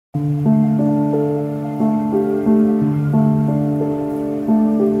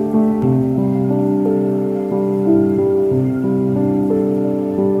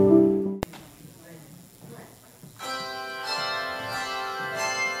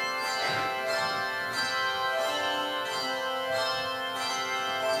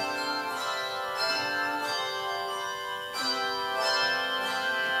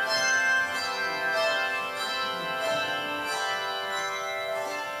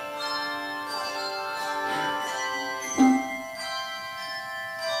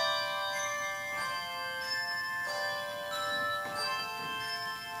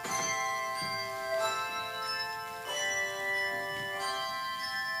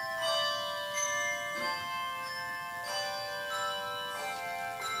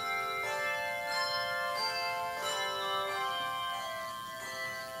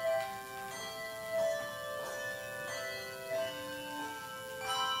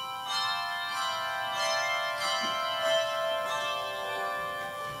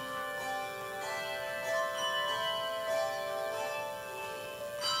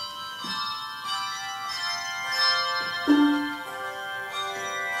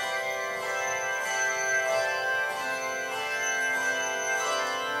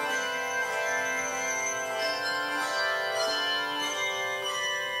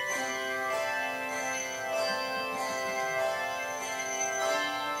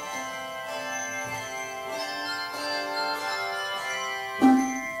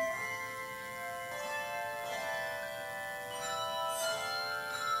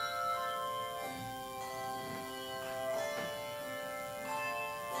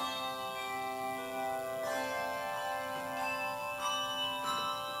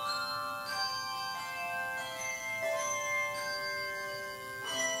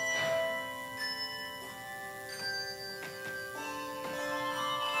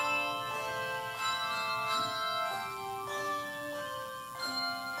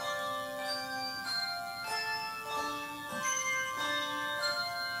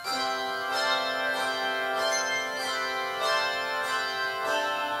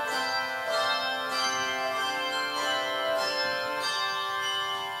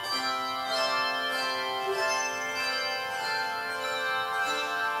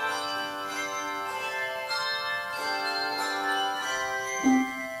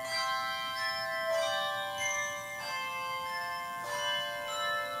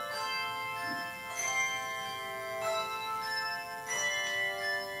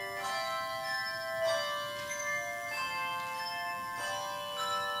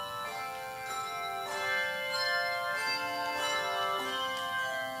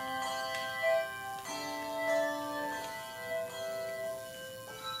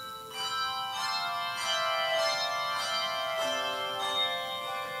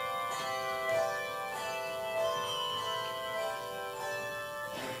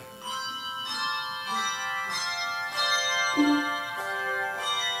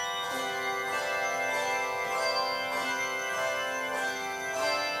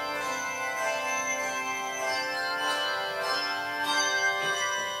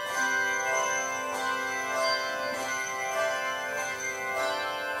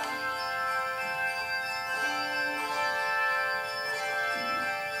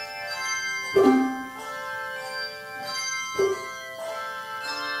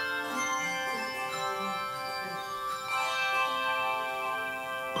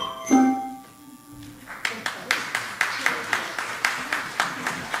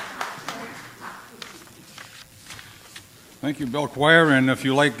Thank you, bell choir. And if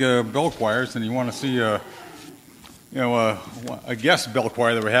you like bell choirs and you want to see a guest bell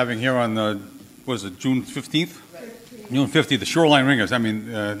choir that we're having here on June 15th? June 15th, the Shoreline Ringers. I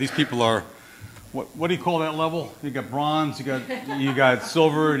mean, these people are, what do you call that level? You got bronze, you got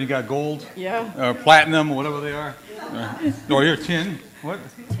silver, and you got gold. Yeah. Platinum, whatever they are. Or you're tin. What?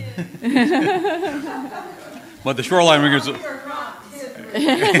 But the Shoreline Ringers.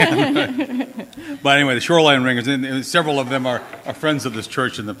 But anyway, the Shoreline Ringers, and several of them are friends of this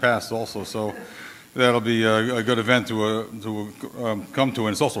church in the past also, so that'll be a good event to come to,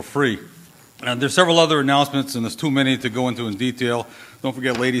 and it's also free. There's several other announcements, and there's too many to go into in detail. Don't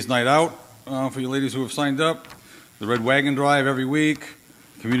forget Ladies' Night Out for you ladies who have signed up, the Red Wagon Drive every week,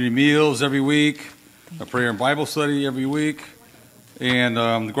 community meals every week, a prayer and Bible study every week, and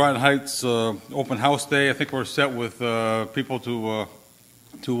the Groton Heights Open House Day. I think we're set with people to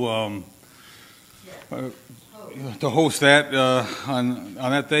host that on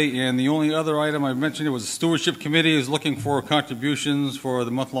that day. And the only other item I mentioned, it was the Stewardship Committee is looking for contributions for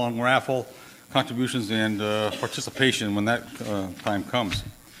the month-long raffle, contributions and participation when that time comes.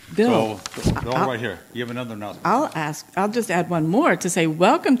 Bill, so they're all right here. You have another announcement. I'll just add one more to say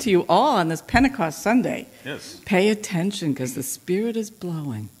welcome to you all on this Pentecost Sunday. Yes. Pay attention because the Spirit is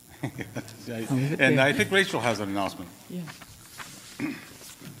blowing. And I think Rachel has an announcement. Yeah.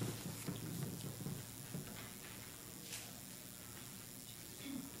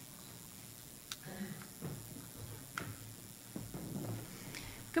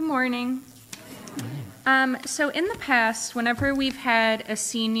 Good morning. So in the past, whenever we've had a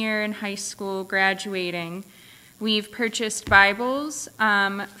senior in high school graduating, we've purchased Bibles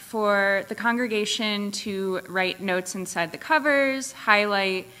for the congregation to write notes inside the covers,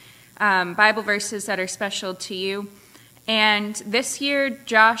 highlight Bible verses that are special to you. And this year,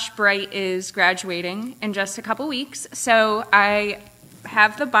 Josh Bright is graduating in just a couple weeks. So I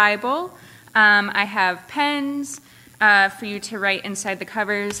have the Bible, I have pens for you to write inside the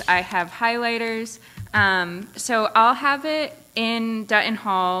covers, I have highlighters. So I'll have it in Dutton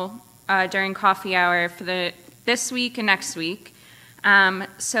Hall during coffee hour for this week and next week.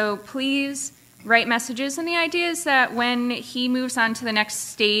 So please write messages, and the idea is that when he moves on to the next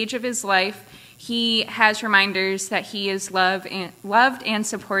stage of his life, he has reminders that he is loved and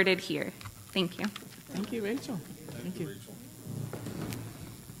supported here. Thank you. Thank you, Rachel. Thank you.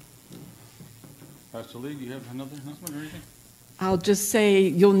 Pastor Lee, do you have another announcement or anything? I'll just say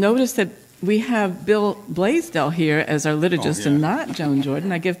you'll notice that we have Bill Blaisdell here as our liturgist and not Joan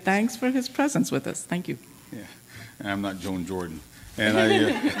Jordan. I give thanks for his presence with us. Thank you. Yeah, and I'm not Joan Jordan. And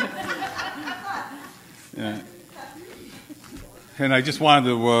I just wanted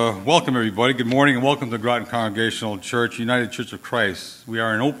to welcome everybody. Good morning and welcome to Groton Congregational Church, United Church of Christ. We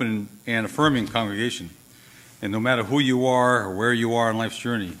are an open and affirming congregation. And no matter who you are or where you are in life's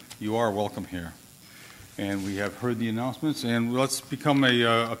journey, you are welcome here. And we have heard the announcements, and let's become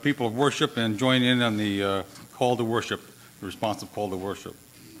a people of worship and join in on the call to worship, the responsive call to worship.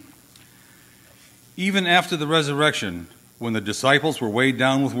 Even after the resurrection, when the disciples were weighed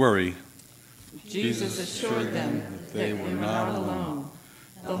down with worry, Jesus assured them that they were not alone.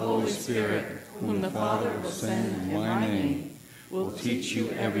 The Holy Spirit, whom the Father will send in my name, will teach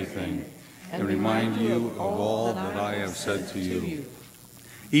you everything and remind you of all that I have said to you.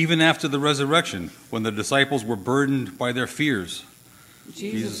 Even after the resurrection, when the disciples were burdened by their fears,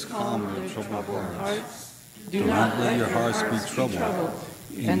 Jesus calmed their troubled hearts. Do not let your hearts be troubled,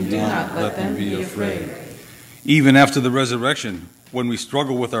 and do not let them be afraid. Even after the resurrection, when we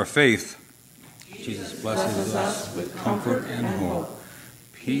struggle with our faith, Jesus blesses us with comfort and hope.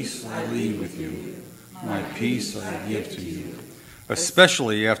 Peace I leave with you, my peace I give to you.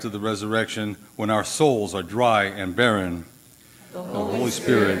 Especially after the resurrection, when our souls are dry and barren, the Holy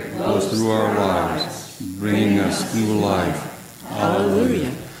Spirit goes through our lives, bringing us new life.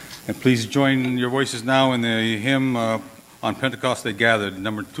 Hallelujah. And please join your voices now in the hymn on Pentecost They Gathered,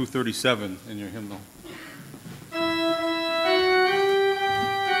 number 237 in your hymnal.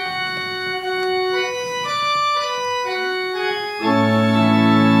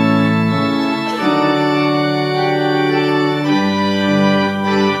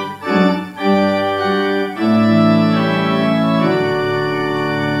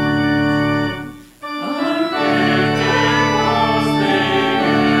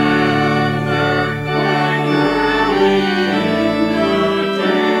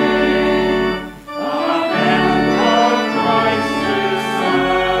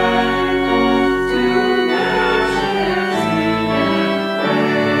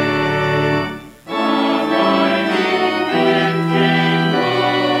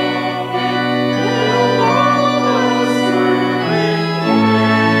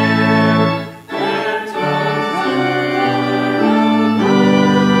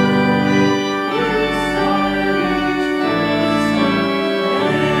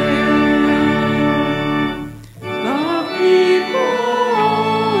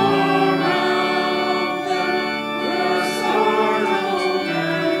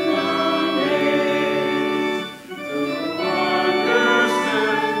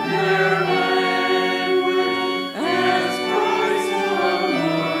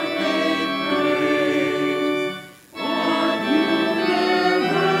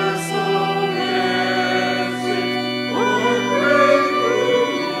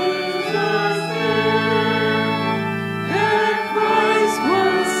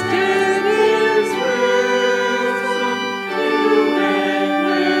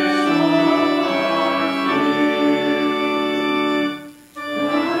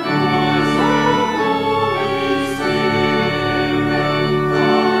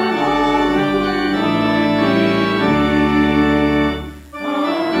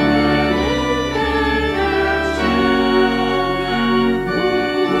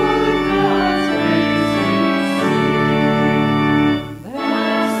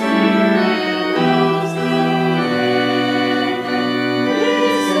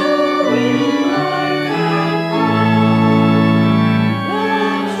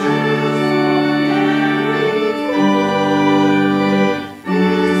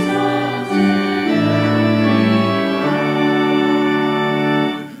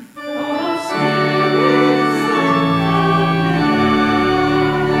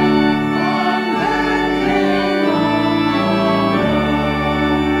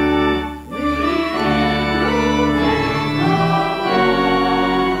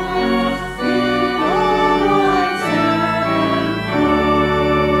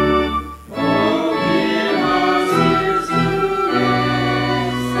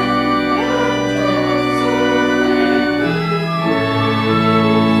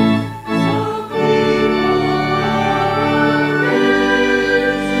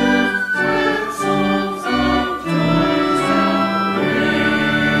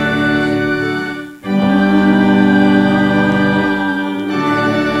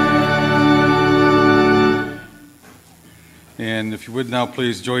 if you would now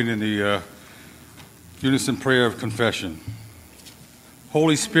please join in the unison prayer of confession.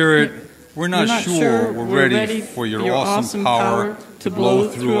 Holy Spirit, we're not sure we're ready for your awesome power to blow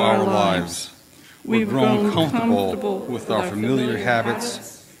through our lives. We've grown comfortable with our familiar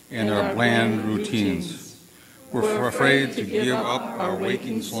habits and our bland routines. We're afraid to give up our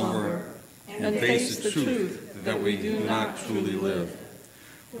waking slumber and face the truth that we do not truly live.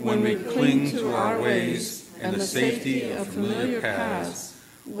 When we cling to our ways and the safety of familiar paths,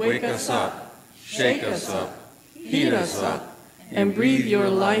 wake us up, shake us up, heat us up, and breathe your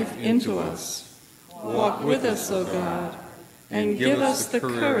life into us. Walk with us, O God, and give us the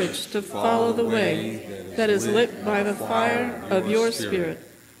courage to follow the way that is lit by the fire of your Spirit.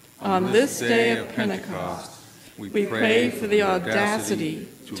 On this day of Pentecost, we pray for the audacity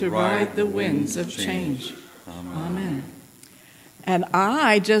to ride the winds of change. Amen. And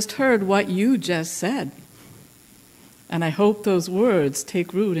I just heard what you just said. And I hope those words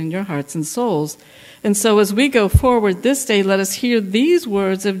take root in your hearts and souls. And so as we go forward this day, let us hear these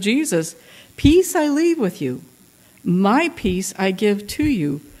words of Jesus. Peace I leave with you. My peace I give to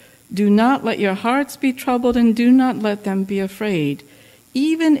you. Do not let your hearts be troubled, and do not let them be afraid.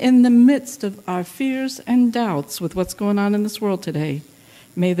 Even in the midst of our fears and doubts with what's going on in this world today,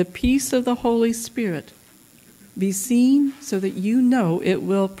 may the peace of the Holy Spirit be seen so that you know it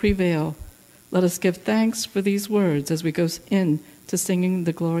will prevail. Let us give thanks for these words as we go in to singing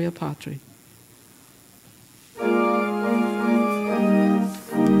the Gloria Patri.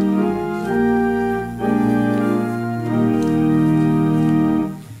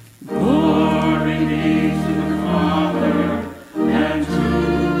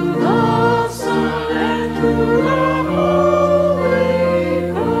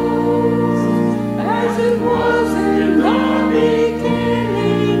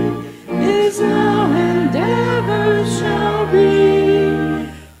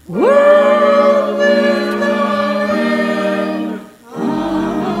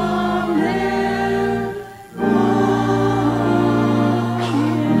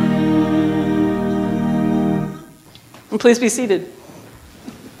 Please be seated.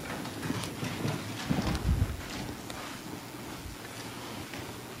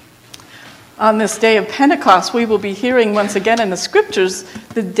 On this day of Pentecost, we will be hearing once again in the scriptures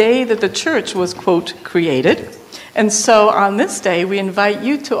the day that the church was, quote, created. And so on this day, we invite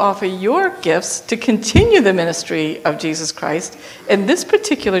you to offer your gifts to continue the ministry of Jesus Christ in this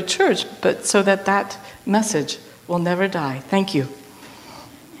particular church, but so that that message will never die. Thank you.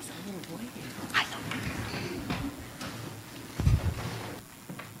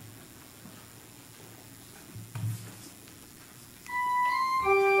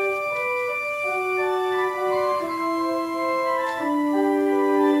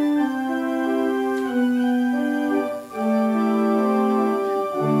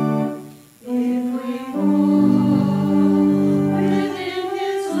 Within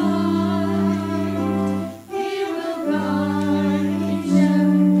his light, he will guide.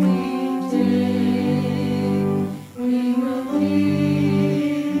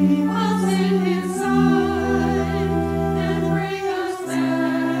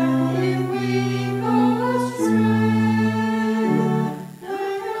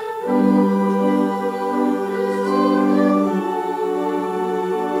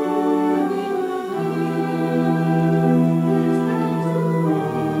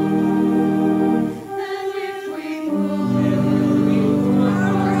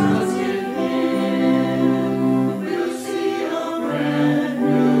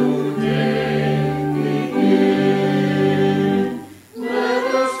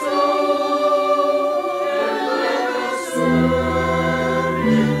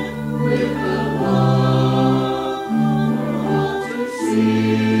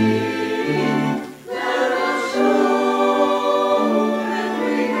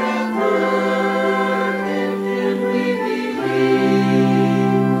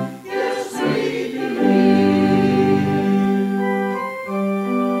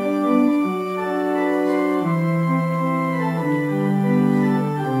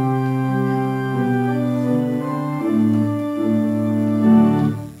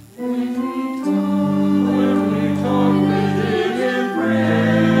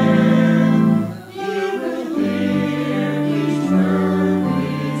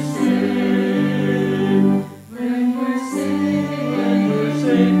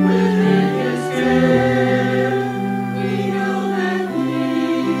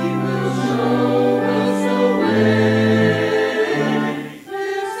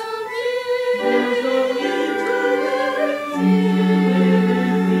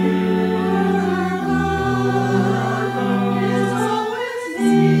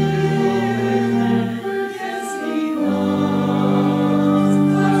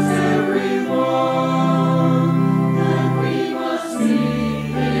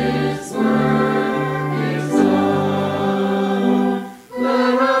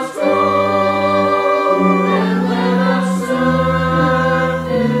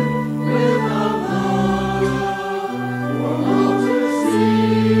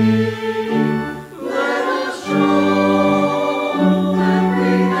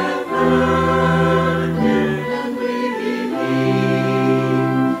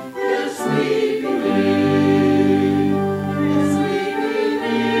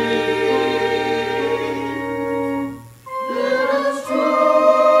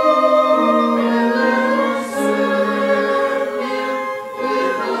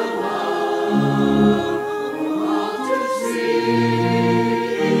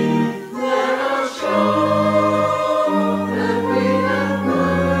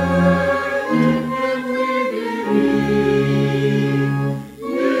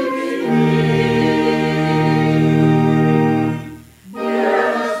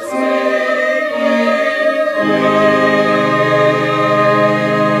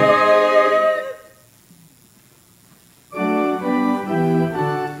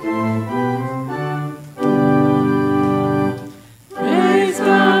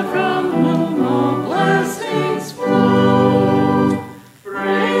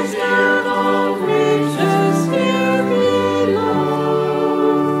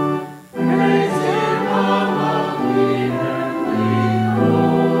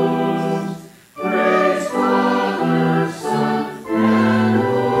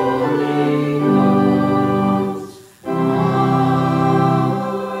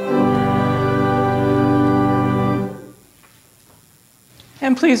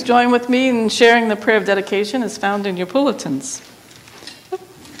 please join with me in sharing the prayer of dedication as found in your bulletins.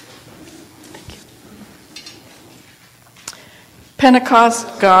 Thank you.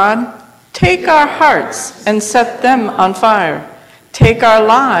 Pentecost God, take our hearts and set them on fire. Take our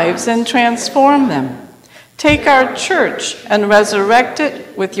lives and transform them. Take our church and resurrect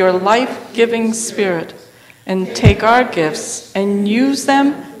it with your life-giving spirit. And take our gifts and use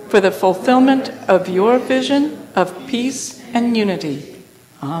them for the fulfillment of your vision of peace and unity.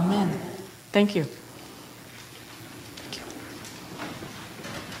 Amen. Thank you.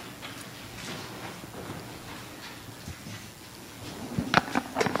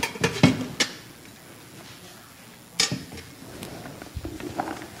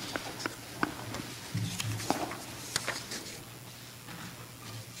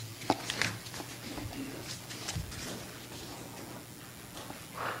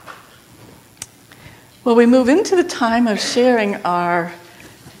 Well, we move into the time of sharing our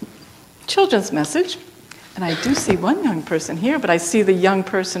children's message. And I do see one young person here, but I see the young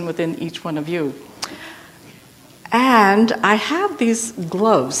person within each one of you. And I have these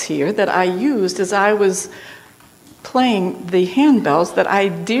gloves here that I used as I was playing the handbells that I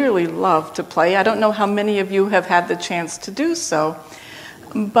dearly love to play. I don't know how many of you have had the chance to do so,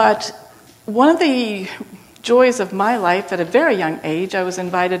 but one of the joys of my life at a very young age, I was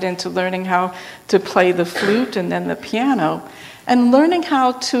invited into learning how to play the flute and then the piano, and learning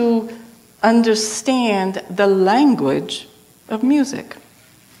how to understand the language of music.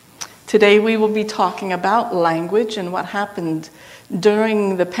 Today we will be talking about language and what happened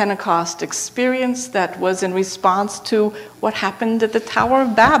during the Pentecost experience that was in response to what happened at the Tower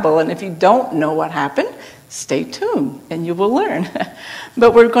of Babel. And if you don't know what happened, stay tuned and you will learn.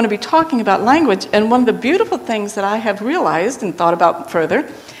 But we're going to be talking about language, and one of the beautiful things that I have realized and thought about further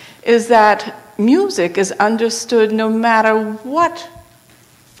is that music is understood no matter what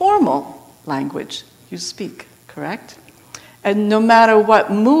formal language you speak, correct? And no matter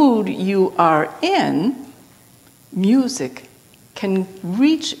what mood you are in, music can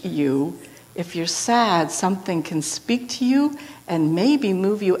reach you. If you're sad, something can speak to you and maybe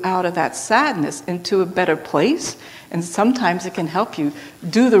move you out of that sadness into a better place. And sometimes it can help you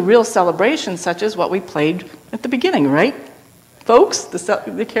do the real celebration, such as what we played at the beginning, right? Folks,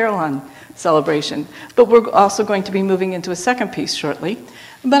 the Carillon celebration. But we're also going to be moving into a second piece shortly.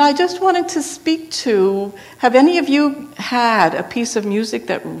 But I just wanted to speak to, have any of you had a piece of music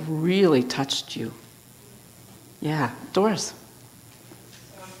that really touched you? Yeah, Doris.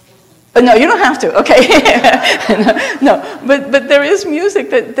 No, you don't have to, okay. no, but there is music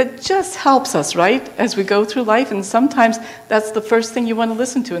that just helps us, right, as we go through life, and sometimes that's the first thing you want to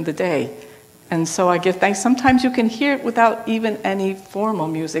listen to in the day. And so I give thanks. Sometimes you can hear it without even any formal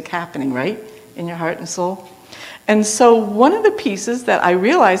music happening, right, in your heart and soul. And so one of the pieces that I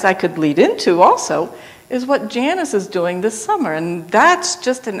realized I could lead into also is what Janice is doing this summer, and that's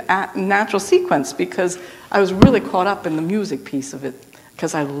just a natural sequence because I was really caught up in the music piece of it,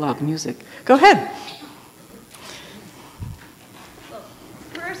 because I love music. Go ahead. Well,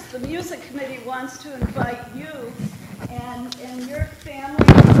 first, the music committee wants to invite you and your family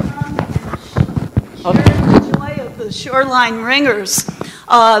to come and share the joy of the Shoreline Ringers.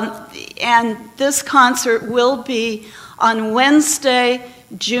 And this concert will be on Wednesday,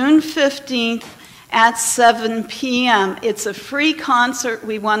 June 15th at 7 p.m. It's a free concert.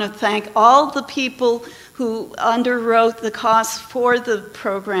 We want to thank all the people who underwrote the cost for the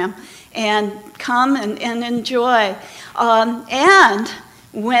program, and come and enjoy. And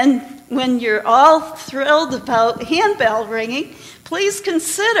when you're all thrilled about handbell ringing, please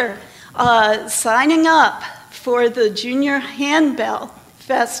consider signing up for the Junior Handbell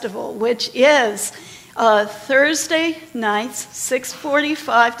Festival, which is Thursday nights,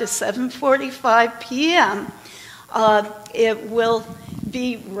 6:45 to 7:45 p.m. It will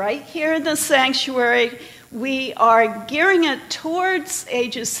be right here in the sanctuary. We are gearing it towards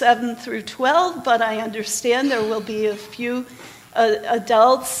ages 7 through 12, but I understand there will be a few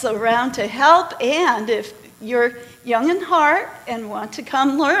adults around to help. And if you're young in heart and want to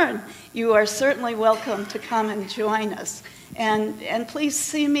come learn, you are certainly welcome to come and join us. And please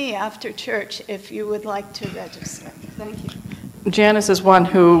see me after church if you would like to register. Thank you. Janice is one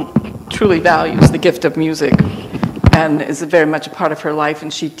who truly values the gift of music and is very much a part of her life,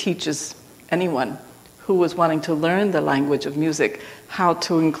 and she teaches anyone who was wanting to learn the language of music how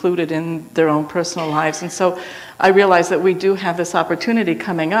to include it in their own personal lives. And so I realize that we do have this opportunity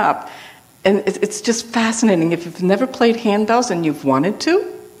coming up, and it's just fascinating. If you've never played handbells and you've wanted to,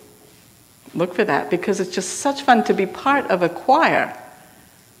 look for that, because it's just such fun to be part of a choir.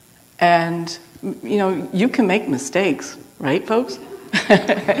 And, you know, you can make mistakes, right, folks?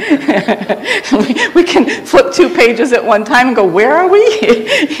 we can flip 2 pages at one time and go, where are we?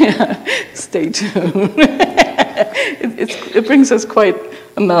 Yeah, stay tuned. It brings us quite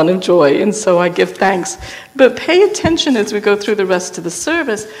amount of joy, and so I give thanks. But pay attention as we go through the rest of the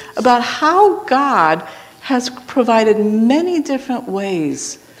service about how God has provided many different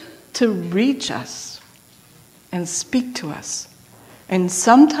ways to reach us and speak to us, and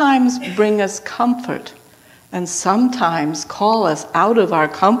sometimes bring us comfort, and sometimes call us out of our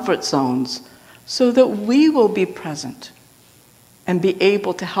comfort zones so that we will be present and be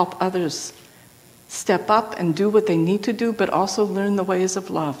able to help others step up and do what they need to do, but also learn the ways of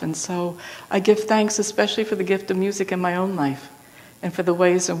love. And so I give thanks especially for the gift of music in my own life and for the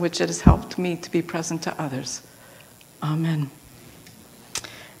ways in which it has helped me to be present to others. Amen.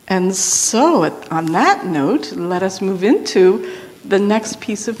 And so on that note, let us move into the next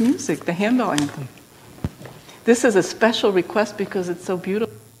piece of music, the handbell anthem. This is a special request because it's so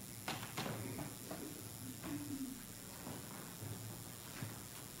beautiful.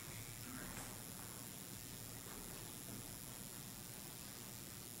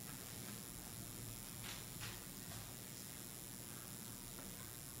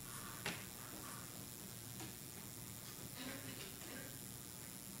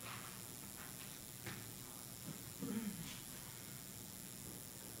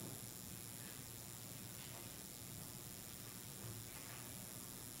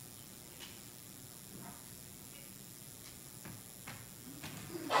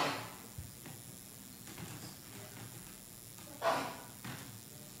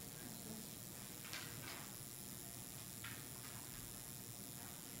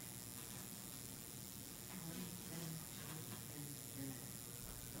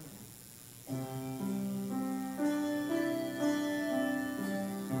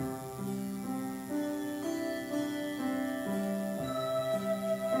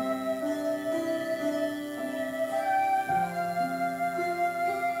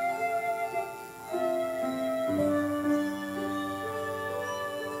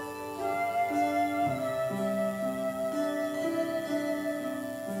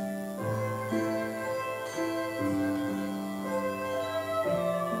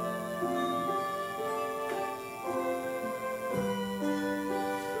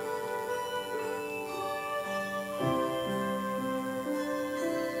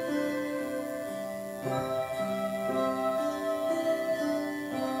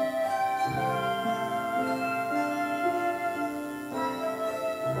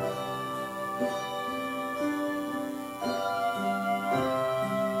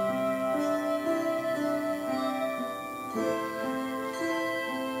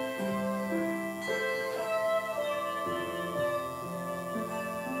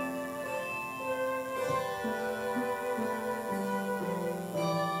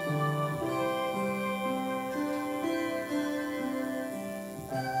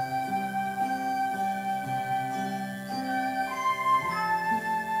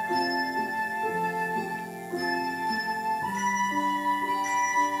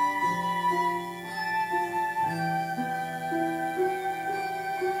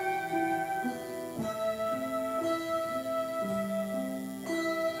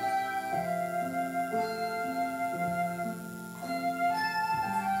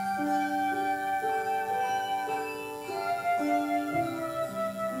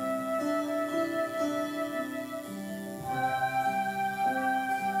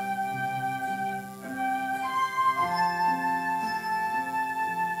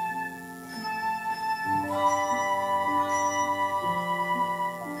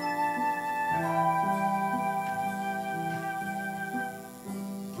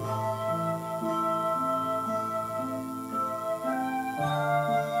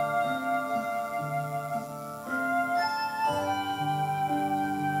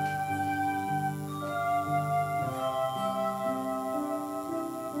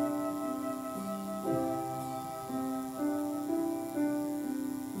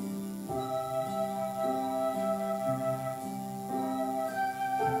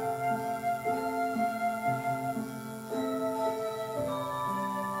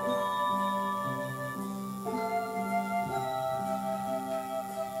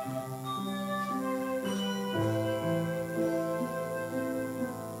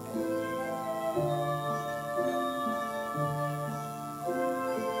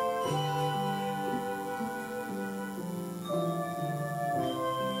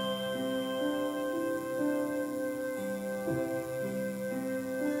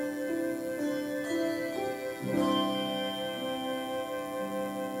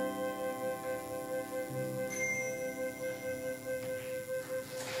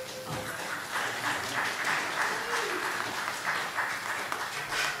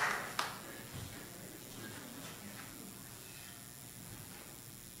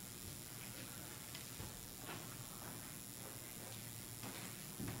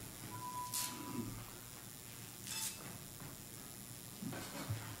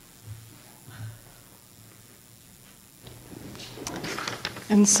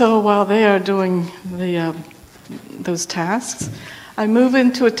 And so while they are doing those tasks, I move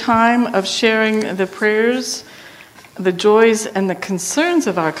into a time of sharing the prayers, the joys, and the concerns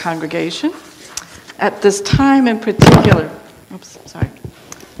of our congregation. At this time in particular,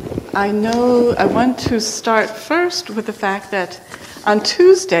 I want to start first with the fact that on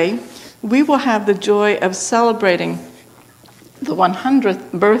Tuesday, we will have the joy of celebrating the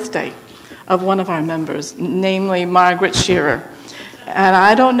 100th birthday of one of our members, namely Margaret Shearer. And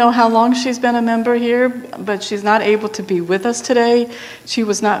I don't know how long she's been a member here, but she's not able to be with us today. She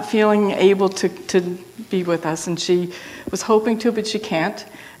was not feeling able to be with us, and she was hoping to, but she can't.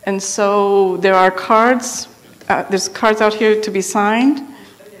 And so there are cards. There's cards out here to be signed.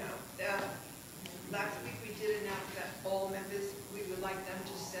 Last week we did announce that all members, we would like them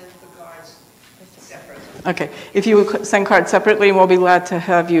to send the cards separately. Okay, if you would send cards separately, we'll be glad to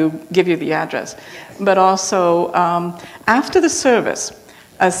give you the address. Yes. But also, after the service,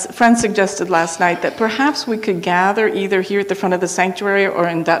 a friend suggested last night that perhaps we could gather either here at the front of the sanctuary or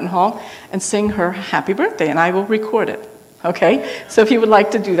in Dutton Hall and sing her happy birthday, and I will record it. Okay? So if you would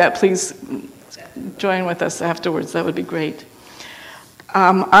like to do that, please join with us afterwards. That would be great.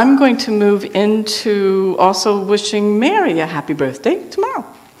 I'm going to move into also wishing Mary a happy birthday tomorrow.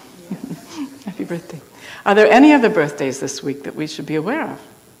 Happy birthday. Are there any other birthdays this week that we should be aware of?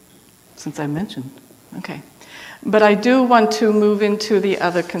 Since I mentioned. Okay. But I do want to move into the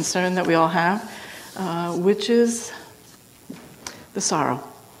other concern that we all have, which is the sorrow,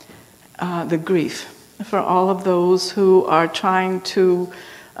 the grief for all of those who are trying to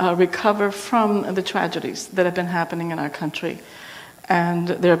recover from the tragedies that have been happening in our country. And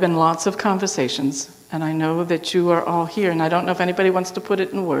there have been lots of conversations, and I know that you are all here, and I don't know if anybody wants to put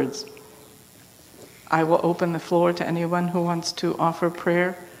it in words. I will open the floor to anyone who wants to offer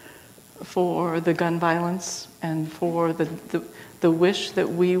prayer for the gun violence and for the wish that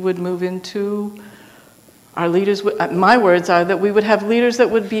we would move into our leaders. My words are that we would have leaders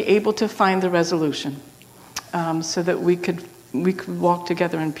that would be able to find the resolution, so that we could walk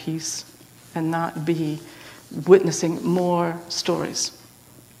together in peace and not be witnessing more stories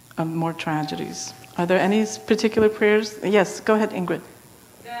of more tragedies. Are there any particular prayers? Yes, go ahead, Ingrid.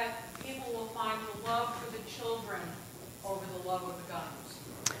 That people will find the love for the children over the love of the guns.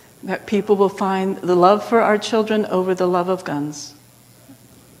 That people will find the love for our children over the love of guns.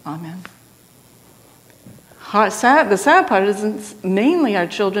 Amen. The sad part is it's mainly our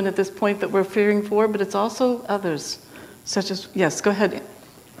children at this point that we're fearing for, but it's also others, such as, yes, go ahead. That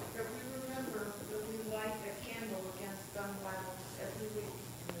we remember that we light a candle against gun violence every week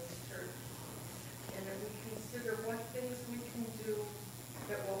in this church. And that we consider what things we can do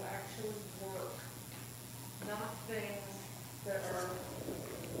that will actually work. Not things that are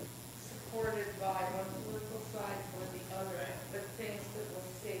supported by one political side or the other, but things that will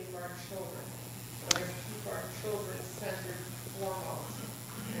save our children. Or keep our children centered foremost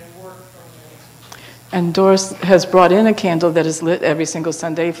and work from them. And Doris has brought in a candle that is lit every single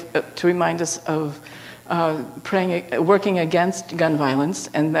Sunday to remind us of working against gun violence,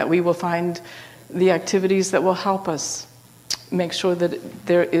 and that we will find the activities that will help us make sure that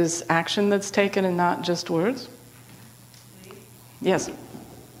there is action that's taken and not just words. Yes.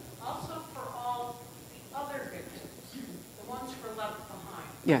 Also for all the other victims, the ones who are left behind.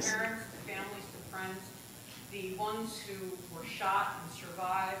 Yes. The parents, the families, the friends, the ones who were shot and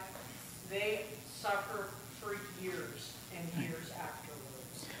survived, they suffer for years and years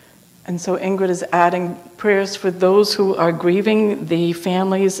afterwards. And so Ingrid is adding prayers for those who are grieving, the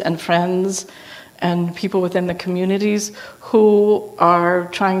families and friends and people within the communities who are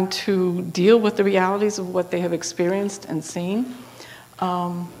trying to deal with the realities of what they have experienced and seen.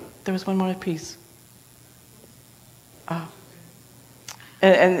 There was one more piece.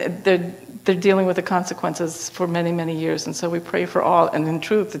 And they're dealing with the consequences for many, many years. And so we pray for all. And in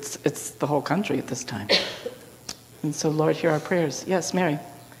truth, it's the whole country at this time. And so, Lord, hear our prayers. Yes, Mary.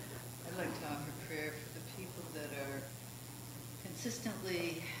 I'd like to offer prayer for the people that are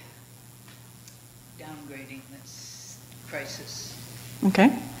consistently downgrading this crisis.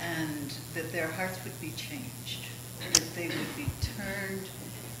 Okay. And that their hearts would be changed. That they would be turned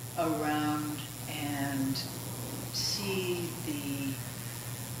around and see the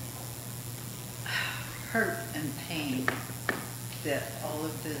hurt and pain that all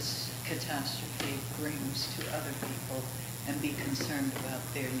of this catastrophe brings to other people and be concerned about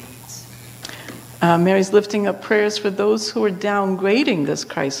their needs. Mary's lifting up prayers for those who are downgrading this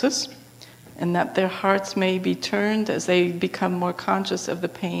crisis, and that their hearts may be turned as they become more conscious of the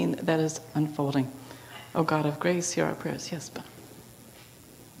pain that is unfolding. O God of grace, hear our prayers. Yes, Ben.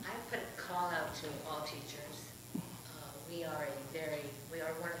 I put a call out to all teachers. we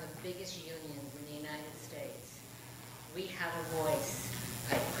are one of the biggest unions in the United States. We have a voice.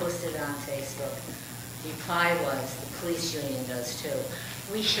 I posted it on Facebook. The reply was, the police union does too.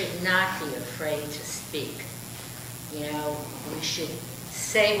 We should not be afraid to speak. You know, we should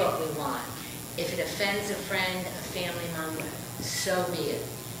say what we want. If it offends a friend, a family member, so be it.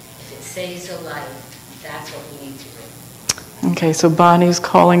 If it saves a life, that's what we need to do. Okay, so Bonnie's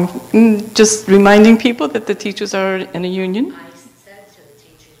calling, just reminding people that the teachers are in a union. I said to the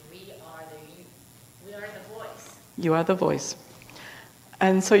teachers, we are the voice. You are the voice.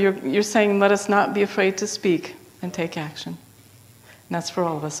 And so you're saying, let us not be afraid to speak and take action. And that's for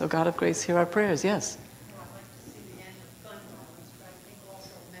all of us. So God of grace, hear our prayers. Yes? I'd like to see the end of gun violence, but I think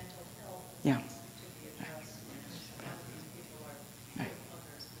also mental health Yeah. needs to be addressed. A lot of these people are killing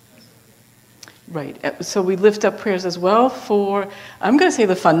others because of it. Right. So we lift up prayers as well for, I'm going to say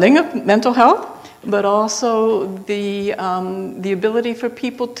the funding of mental health, but also the ability for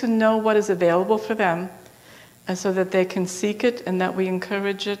people to know what is available for them, and so that they can seek it and that we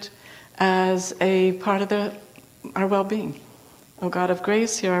encourage it as a part of our well-being. Oh God of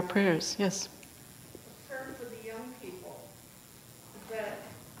grace, hear our prayers. Yes. Prayer for the young people, that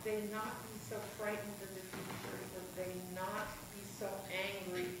they not be so frightened in the future, that they not be so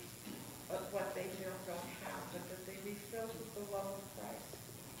angry at what they don't have, but that they be filled with the love of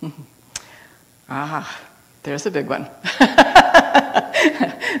Christ. There's a big one.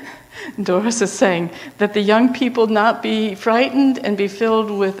 Doris is saying that the young people not be frightened and be filled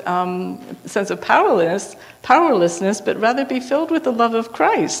with a sense of powerlessness, but rather be filled with the love of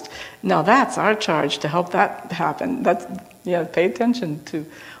Christ. Now that's our charge to help that happen. Pay attention to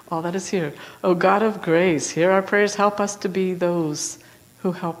all that is here. Oh God of grace, hear our prayers, help us to be those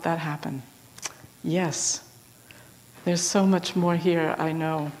who help that happen. Yes, there's so much more here, I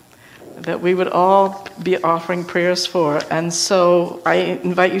know, that we would all be offering prayers for. And so I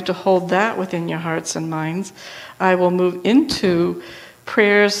invite you to hold that within your hearts and minds. I will move into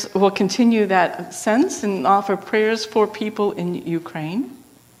prayers. We'll continue that sense and offer prayers for people in Ukraine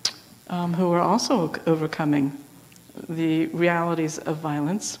who are also overcoming the realities of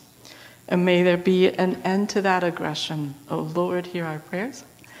violence. And may there be an end to that aggression. Oh Lord, hear our prayers.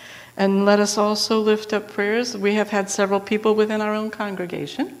 And let us also lift up prayers. We have had several people within our own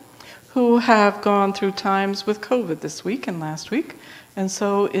congregation who have gone through times with COVID this week and last week. And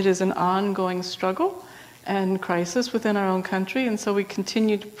so it is an ongoing struggle and crisis within our own country. And so we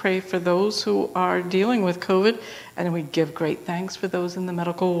continue to pray for those who are dealing with COVID. And we give great thanks for those in the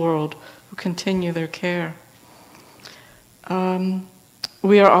medical world who continue their care.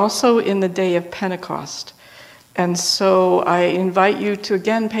 We are also in the day of Pentecost. And so I invite you to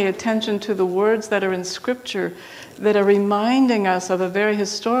again pay attention to the words that are in Scripture that are reminding us of a very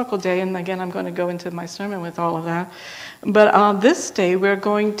historical day. And again, I'm going to go into my sermon with all of that. But on this day, I'm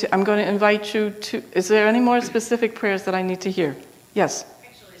going to invite you to, is there any more specific prayers that I need to hear? Yes?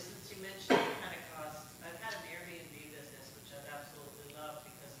 Actually, since you mentioned Pentecost, I've had an Airbnb business, which I've absolutely loved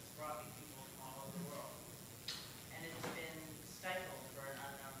because it's brought me people from all over the world. And it's been stifled for an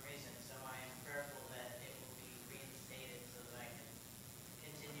unknown reason, so I am prayerful that it will be reinstated so that I can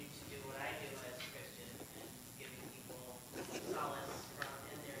continue to do what I do as a Christian and giving people solace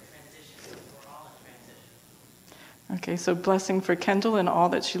in their transition, because we're all in transition. Okay, so blessing for Kendall and all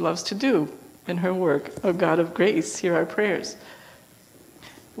that she loves to do in her work. Oh God of grace, hear our prayers.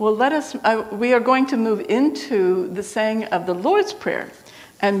 Well, we are going to move into the saying of the Lord's Prayer.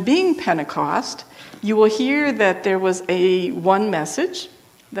 And being Pentecost, you will hear that there was one message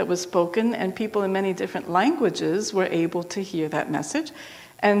that was spoken, and people in many different languages were able to hear that message.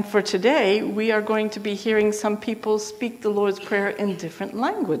 And for today, we are going to be hearing some people speak the Lord's Prayer in different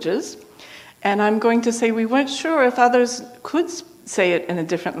languages. And I'm going to say we weren't sure if others could say it in a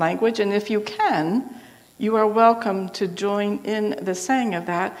different language, and if you can, you are welcome to join in the saying of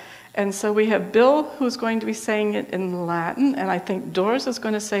that. And so we have Bill, who's going to be saying it in Latin, and I think Doris is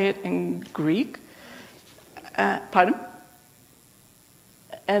going to say it in Greek. Pardon?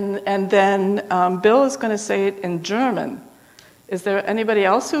 And then Bill is going to say it in German. Is there anybody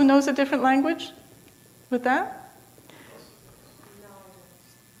else who knows a different language with that?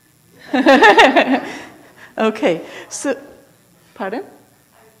 Okay, so, pardon?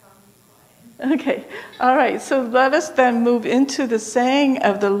 Okay, all right, so let us then move into the saying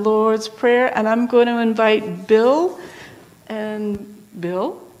of the Lord's Prayer, and I'm going to invite Bill and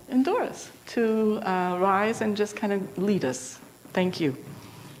Doris to rise and just kind of lead us. Thank you.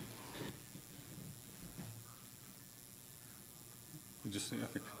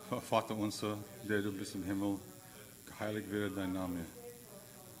 Vater unser, der du bist im Himmel, geheiligt werde dein Name.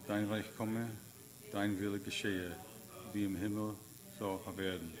 Dein Reich komme, dein Wille geschehe, wie im Himmel, soll auch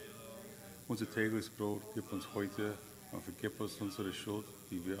werden. Unser tägliches Brot gib uns heute und vergib uns unsere Schuld,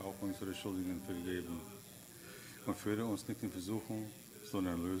 die wir auch unsere Schuldigen vergeben. Und führe uns nicht in Versuchung,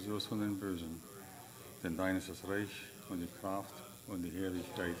 sondern löse uns von den Bösen. Denn dein ist das Reich und die Kraft und die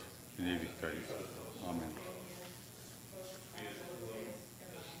Herrlichkeit in Ewigkeit. Amen.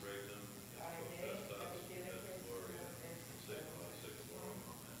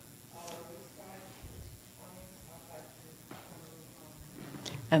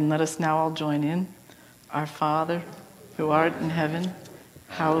 And let us now all join in. Our Father, who art in heaven,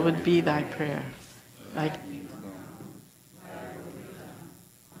 hallowed be thy prayer. Thy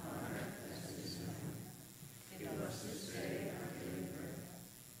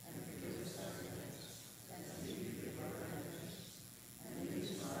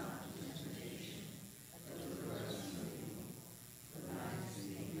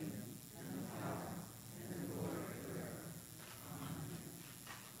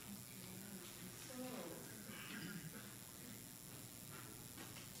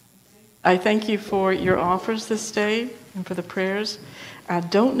I thank you for your offers this day and for the prayers. I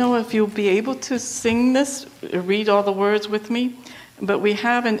don't know if you'll be able to sing this, read all the words with me, but we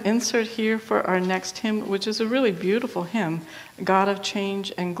have an insert here for our next hymn, which is a really beautiful hymn, God of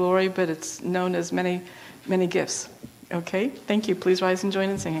Change and Glory, but it's known as Many, Many Gifts. Okay, thank you. Please rise and join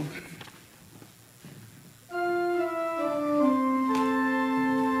in singing.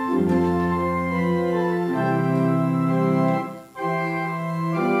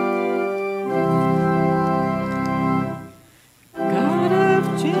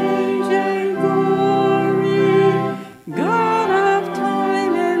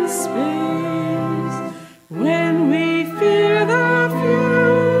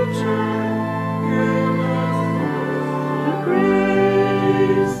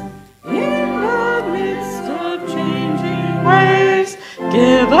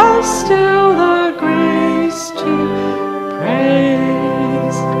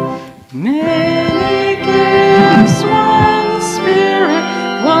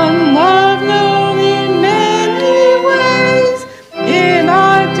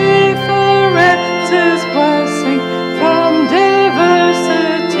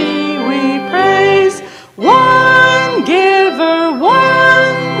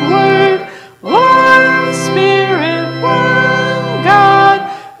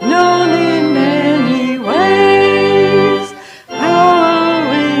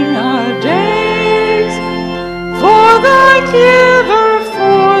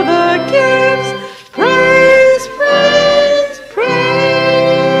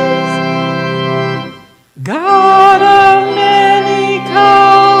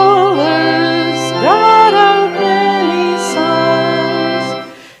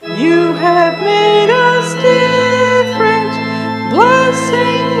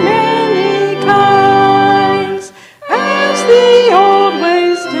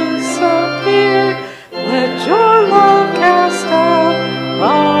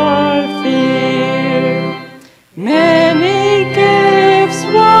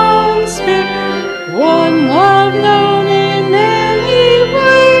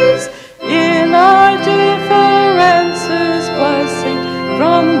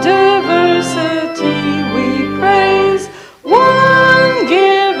 From diversity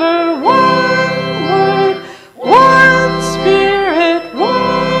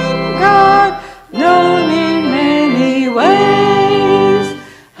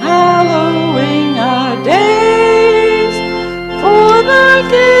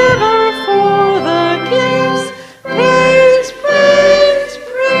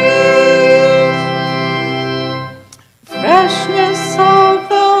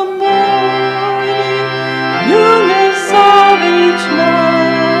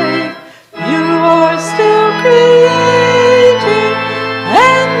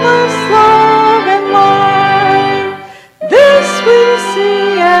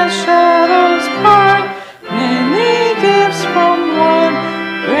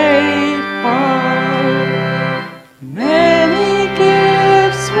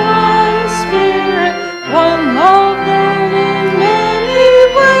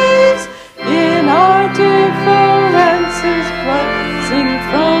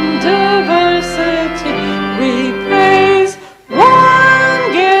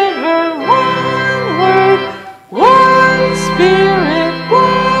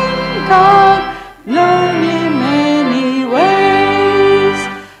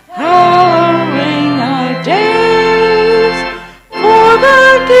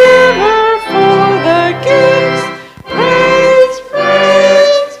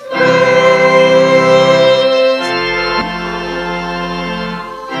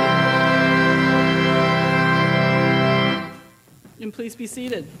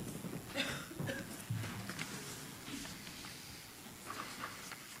seated.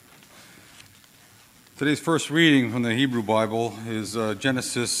 Today's first reading from the Hebrew Bible is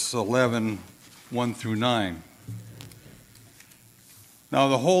Genesis 11, 1 through 9. Now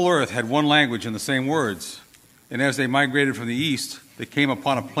the whole earth had one language and the same words. And as they migrated from the east, they came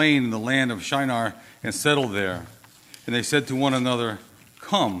upon a plain in the land of Shinar and settled there. And they said to one another,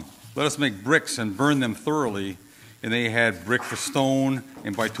 "Come, let us make bricks and burn them thoroughly." And they had brick for stone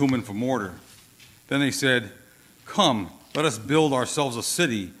and bitumen for mortar. Then they said, "Come, let us build ourselves a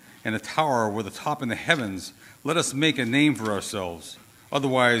city and a tower with a top in the heavens. Let us make a name for ourselves.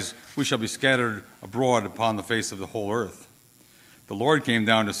 Otherwise we shall be scattered abroad upon the face of the whole earth." The Lord came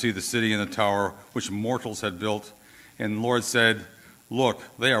down to see the city and the tower which mortals had built. And the Lord said, "Look,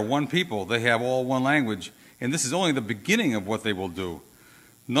 they are one people. They have all one language. And this is only the beginning of what they will do.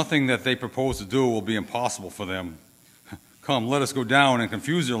 Nothing that they propose to do will be impossible for them. Come, let us go down and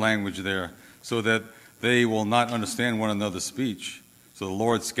confuse their language there, so that they will not understand one another's speech." So the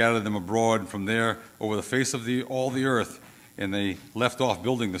Lord scattered them abroad from there over the face of all the earth, and they left off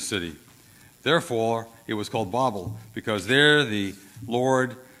building the city. Therefore it was called Babel, because there the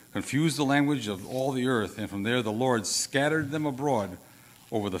Lord confused the language of all the earth, and from there the Lord scattered them abroad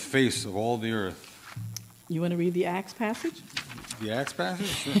over the face of all the earth. You want to read the Acts passage? The Acts passage?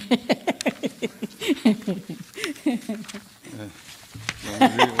 Sure.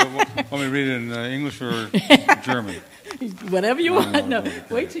 Want me to read it in English or German? Whatever you want. No,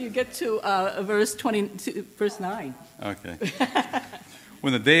 wait till you get to verse 9. Okay.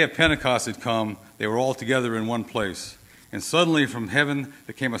 When the day of Pentecost had come, they were all together in one place. And suddenly from heaven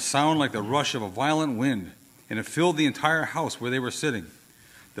there came a sound like the rush of a violent wind, and it filled the entire house where they were sitting.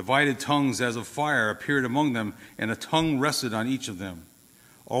 Divided tongues as of fire appeared among them, and a tongue rested on each of them.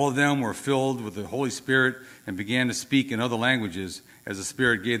 All of them were filled with the Holy Spirit and began to speak in other languages as the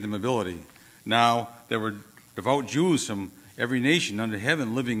Spirit gave them ability. Now there were devout Jews from every nation under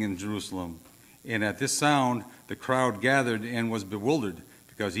heaven living in Jerusalem. And at this sound the crowd gathered and was bewildered,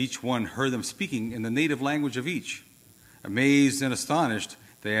 because each one heard them speaking in the native language of each. Amazed and astonished,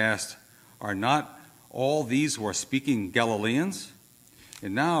 they asked, "Are not all these who are speaking Galileans?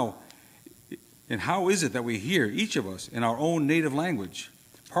 And how is it that we hear, each of us, in our own native language?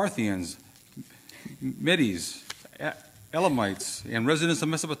 Parthians, Medes, Elamites, and residents of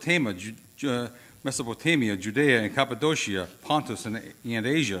Mesopotamia, Judea and Cappadocia, Pontus and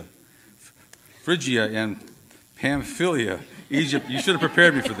Asia, Phrygia and Pamphylia, Egypt," you should have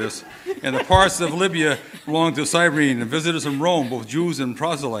prepared me for this, "and the parts of Libya belonging to Cyrene, and visitors from Rome, both Jews and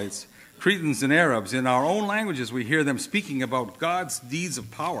proselytes, Cretans and Arabs. In our own languages we hear them speaking about God's deeds of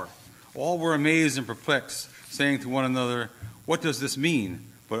power." All were amazed and perplexed, saying to one another, "What does this mean?"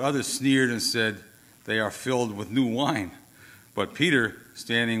 But others sneered and said, "They are filled with new wine." But Peter,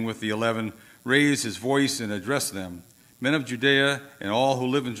 standing with the 11, raised his voice and addressed them, "Men of Judea and all who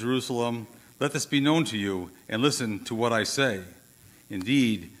live in Jerusalem, let this be known to you, and listen to what I say.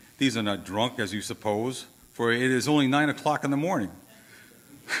 Indeed, these are not drunk, as you suppose, for it is only 9 o'clock in the morning.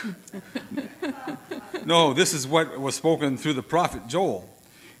 No, this is what was spoken through the prophet Joel.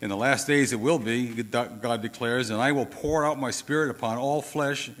 In the last days it will be, God declares, and I will pour out my Spirit upon all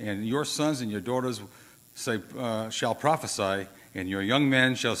flesh, and your sons and your daughters shall prophesy, and your young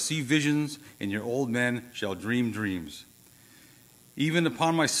men shall see visions, and your old men shall dream dreams. Even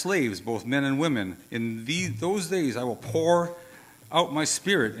upon my slaves, both men and women, in those days I will pour out my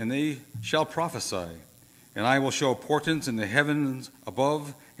Spirit, and they shall prophesy. And I will show portents in the heavens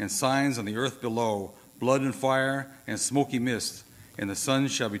above and signs on the earth below, blood and fire and smoky mist. And the sun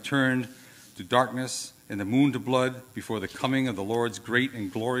shall be turned to darkness and the moon to blood before the coming of the Lord's great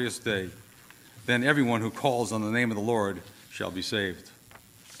and glorious day. Then everyone who calls on the name of the Lord shall be saved."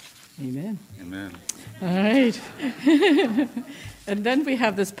 Amen. Amen. All right. And then we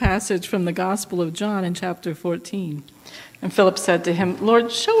have this passage from the Gospel of John in chapter 14. And Philip said to him,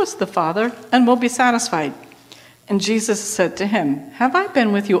 "Lord, show us the Father, and we'll be satisfied." And Jesus said to him, "Have I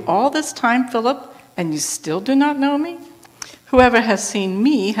been with you all this time, Philip, and you still do not know me? Whoever has seen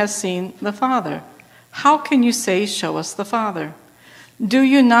me has seen the Father. How can you say, 'Show us the Father'? Do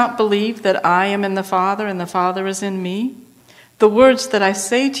you not believe that I am in the Father and the Father is in me? The words that I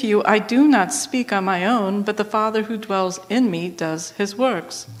say to you I do not speak on my own, but the Father who dwells in me does his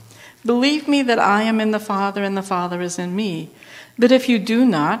works. Believe me that I am in the Father and the Father is in me. But if you do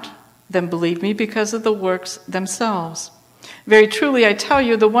not, then believe me because of the works themselves. Very truly I tell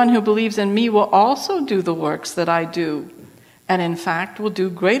you, the one who believes in me will also do the works that I do, and in fact will do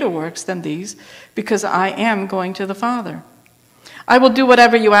greater works than these, because I am going to the Father. I will do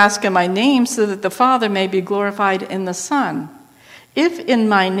whatever you ask in my name, so that the Father may be glorified in the Son. If in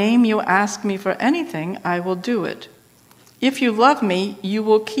my name you ask me for anything, I will do it. If you love me, you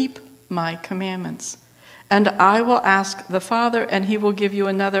will keep my commandments. And I will ask the Father, and he will give you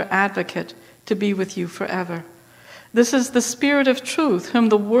another advocate to be with you forever. This is the Spirit of truth, whom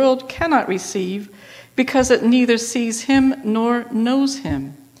the world cannot receive, because it neither sees him nor knows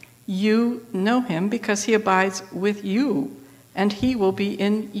him. You know him because he abides with you, and he will be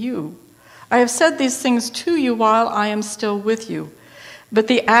in you. I have said these things to you while I am still with you. But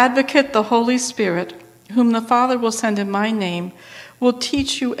the Advocate, the Holy Spirit, whom the Father will send in my name, will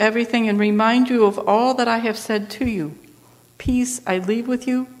teach you everything and remind you of all that I have said to you. Peace I leave with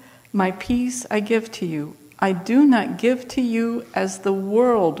you, my peace I give to you. I do not give to you as the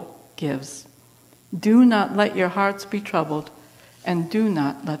world gives. Do not let your hearts be troubled, and do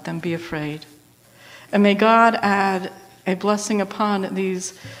not let them be afraid. And may God add a blessing upon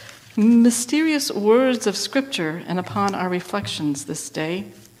these mysterious words of Scripture and upon our reflections this day.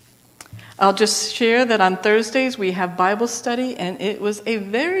 I'll just share that on Thursdays we have Bible study, and it was a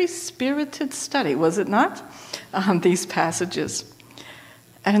very spirited study, was it not, on these passages.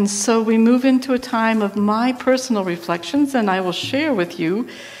 And so we move into a time of my personal reflections, and I will share with you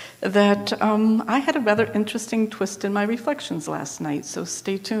that I had a rather interesting twist in my reflections last night, so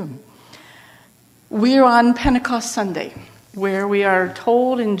stay tuned. We're on Pentecost Sunday, where we are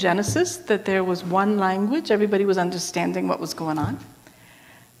told in Genesis that there was one language, everybody was understanding what was going on.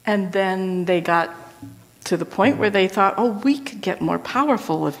 And then they got to the point where they thought, oh, we could get more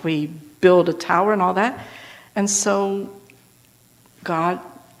powerful if we build a tower and all that. And so God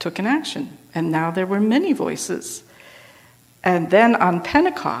took an action, and now there were many voices. And then on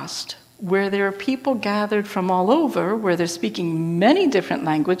Pentecost, where there are people gathered from all over, where they're speaking many different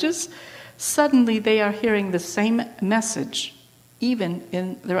languages, suddenly they are hearing the same message, even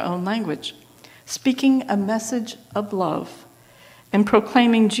in their own language, speaking a message of love and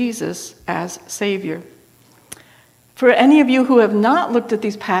proclaiming Jesus as Savior. For any of you who have not looked at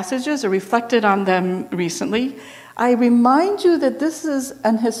these passages or reflected on them recently, I remind you that this is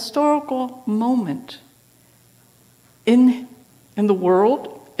an historical moment in the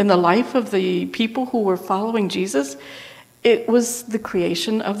world, in the life of the people who were following Jesus. It was the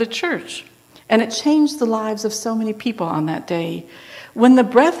creation of the church, and it changed the lives of so many people on that day, when the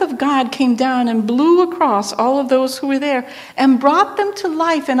breath of God came down and blew across all of those who were there and brought them to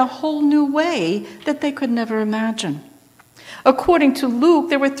life in a whole new way that they could never imagine. According to Luke,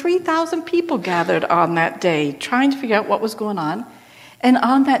 there were 3,000 people gathered on that day trying to figure out what was going on. And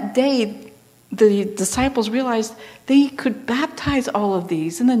on that day, the disciples realized they could baptize all of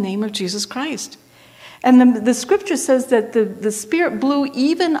these in the name of Jesus Christ. And the scripture says that the Spirit blew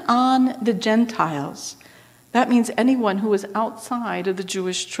even on the Gentiles. That means anyone who is outside of the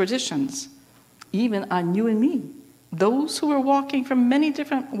Jewish traditions, even on you and me, those who are walking from many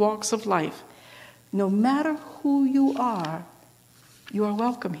different walks of life. No matter who you are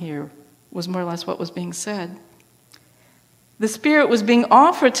welcome here, was more or less what was being said. The Spirit was being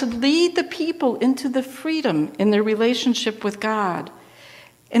offered to lead the people into the freedom in their relationship with God,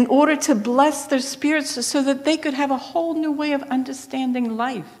 in order to bless their spirits so that they could have a whole new way of understanding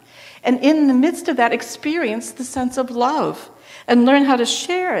life. And in the midst of that, experience the sense of love and learn how to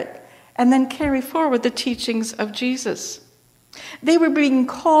share it and then carry forward the teachings of Jesus. They were being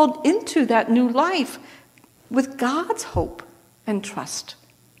called into that new life with God's hope and trust.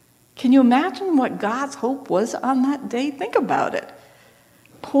 Can you imagine what God's hope was on that day? Think about it.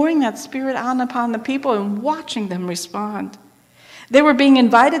 Pouring that Spirit out upon the people and watching them respond. They were being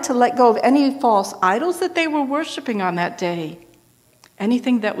invited to let go of any false idols that they were worshiping on that day.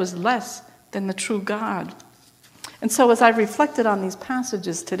 Anything that was less than the true God. And so as I've reflected on these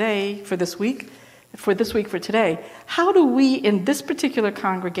passages today, for today, how do we in this particular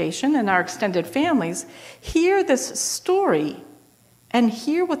congregation and our extended families hear this story and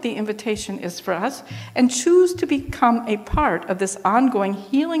hear what the invitation is for us and choose to become a part of this ongoing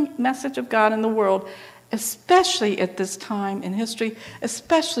healing message of God in the world, especially at this time in history,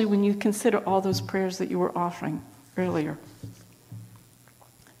 especially when you consider all those prayers that you were offering earlier.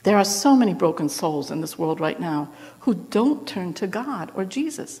 There are so many broken souls in this world right now who don't turn to God or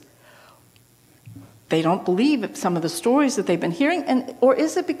Jesus. They don't believe some of the stories that they've been hearing, or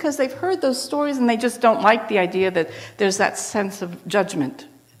is it because they've heard those stories and they just don't like the idea that there's that sense of judgment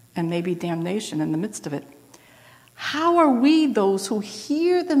and maybe damnation in the midst of it? How are we those who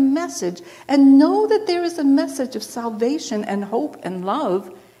hear the message and know that there is a message of salvation and hope and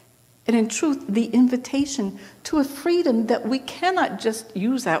love, and in truth, the invitation to a freedom that we cannot just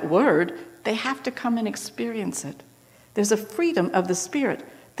use that word, they have to come and experience it. There's a freedom of the Spirit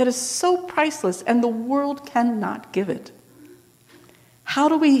that is so priceless, and the world cannot give it. How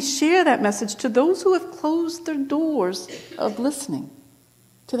do we share that message to those who have closed their doors of listening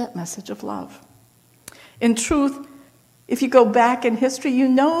to that message of love? In truth, if you go back in history, you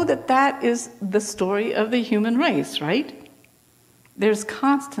know that that is the story of the human race, right? There's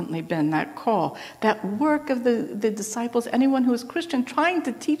constantly been that call, that work of the disciples, anyone who is Christian, trying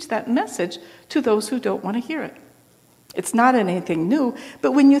to teach that message to those who don't want to hear it. It's not anything new,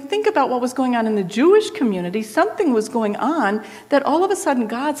 but when you think about what was going on in the Jewish community, something was going on that all of a sudden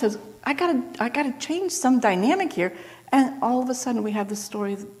God says, I gotta change some dynamic here, and all of a sudden we have the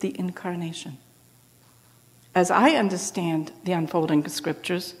story of the incarnation. As I understand the unfolding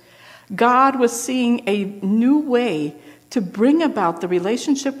scriptures, God was seeing a new way to bring about the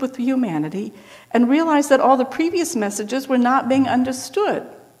relationship with humanity and realized that all the previous messages were not being understood.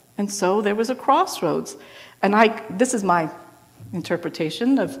 And so there was a crossroads. And this is my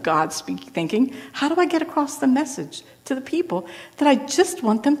interpretation of God thinking, how do I get across the message to the people that I just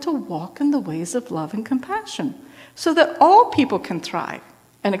want them to walk in the ways of love and compassion so that all people can thrive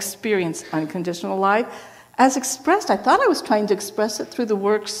and experience unconditional life as expressed. I thought I was trying to express it through the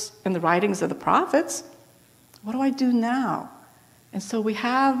works and the writings of the prophets. What do I do now? And so we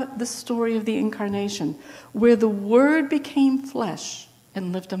have the story of the incarnation, where the Word became flesh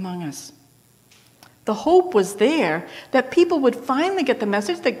and lived among us. The hope was there that people would finally get the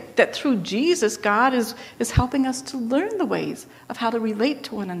message that through Jesus, God is helping us to learn the ways of how to relate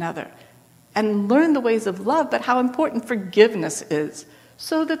to one another and learn the ways of love, but how important forgiveness is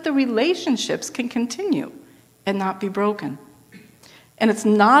so that the relationships can continue and not be broken. And it's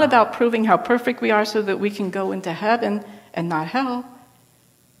not about proving how perfect we are so that we can go into heaven and not hell.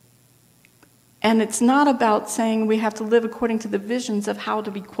 And it's not about saying we have to live according to the visions of how to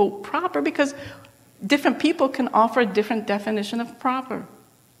be, quote, proper, because different people can offer a different definition of proper.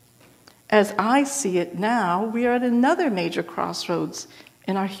 As I see it now, we are at another major crossroads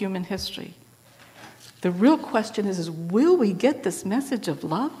in our human history. The real question is will we get this message of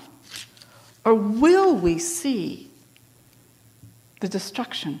love? Or will we see the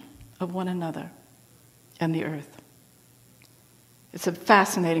destruction of one another and the earth? It's a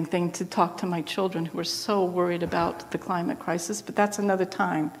fascinating thing to talk to my children who are so worried about the climate crisis, but that's another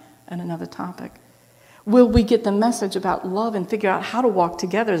time and another topic. Will we get the message about love and figure out how to walk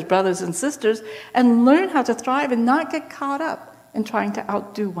together as brothers and sisters and learn how to thrive and not get caught up in trying to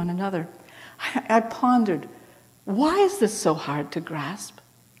outdo one another? I pondered, why is this so hard to grasp?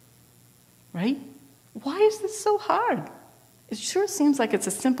 Right? Why is this so hard? It sure seems like it's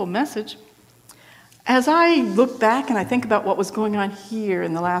a simple message. As I look back and I think about what was going on here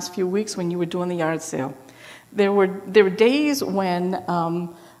in the last few weeks when you were doing the yard sale, there were days when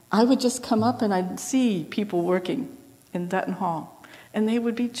I would just come up and I'd see people working in Dutton Hall. And they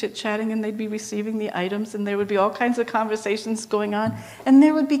would be chit-chatting and they'd be receiving the items and there would be all kinds of conversations going on and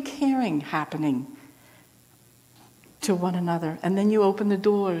there would be caring happening to one another. And then you opened the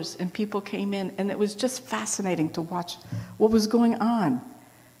doors and people came in and it was just fascinating to watch what was going on.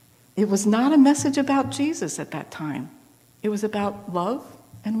 It was not a message about Jesus at that time. It was about love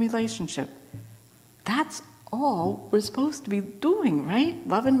and relationship. That's all we're supposed to be doing, right?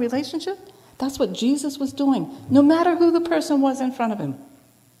 Love and relationship? That's what Jesus was doing, no matter who the person was in front of him.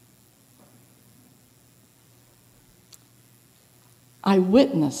 I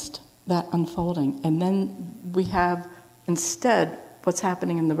witnessed that unfolding, and then we have instead what's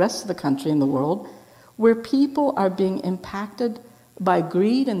happening in the rest of the country and the world, where people are being impacted by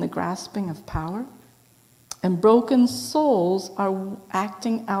greed and the grasping of power, and broken souls are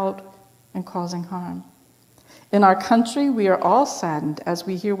acting out and causing harm. In our country, we are all saddened as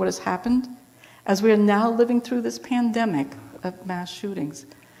we hear what has happened, as we are now living through this pandemic of mass shootings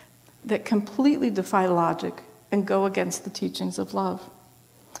that completely defy logic and go against the teachings of love.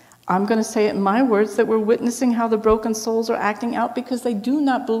 I'm going to say it in my words that we're witnessing how the broken souls are acting out because they do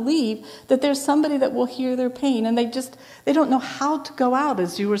not believe that there's somebody that will hear their pain, and they don't know how to go out,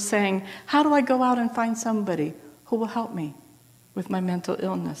 as you were saying. How do I go out and find somebody who will help me with my mental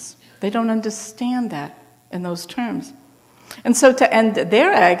illness? They don't understand that in those terms. And so to end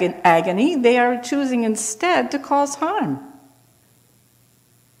their agony, they are choosing instead to cause harm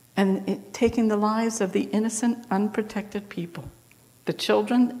and taking the lives of the innocent, unprotected people, the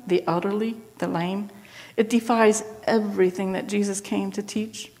children, the elderly, the lame. It defies everything that Jesus came to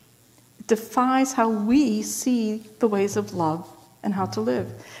teach. It defies how we see the ways of love and how to live.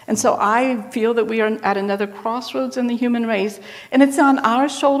 And so I feel that we are at another crossroads in the human race, and it's on our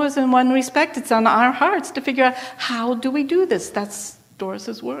shoulders in one respect. It's on our hearts to figure out, how do we do this? That's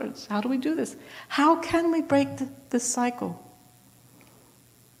Doris's words. How do we do this? How can we break this cycle?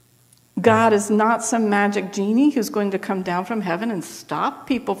 God is not some magic genie who's going to come down from heaven and stop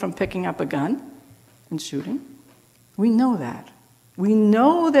people from picking up a gun and shooting. We know that. We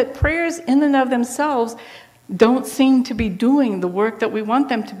know that prayers in and of themselves don't seem to be doing the work that we want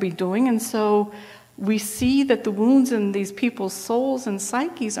them to be doing, and so we see that the wounds in these people's souls and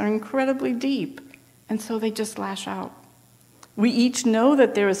psyches are incredibly deep, and so they just lash out. We each know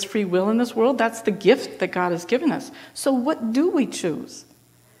that there is free will in this world. That's the gift that God has given us. So what do we choose?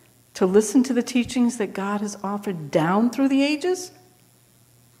 To listen to the teachings that God has offered down through the ages?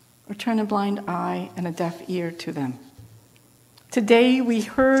 Or turn a blind eye and a deaf ear to them? Today we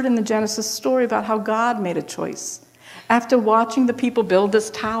heard in the Genesis story about how God made a choice. After watching the people build this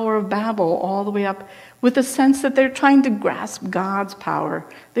Tower of Babel all the way up with the sense that they're trying to grasp God's power.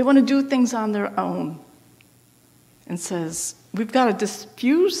 They want to do things on their own. And says, we've got to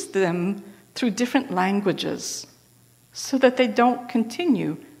diffuse them through different languages so that they don't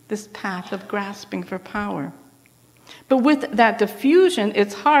continue this path of grasping for power. But with that diffusion,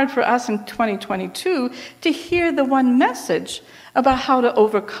 it's hard for us in 2022 to hear the one message about how to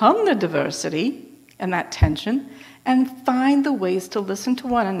overcome the diversity and that tension and find the ways to listen to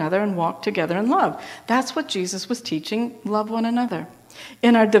one another and walk together in love. That's what Jesus was teaching, love one another.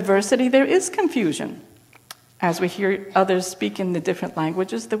 In our diversity, there is confusion, as we hear others speak in the different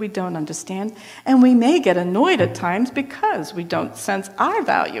languages that we don't understand, and we may get annoyed at times because we don't sense our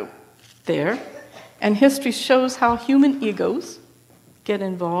value there. And history shows how human egos get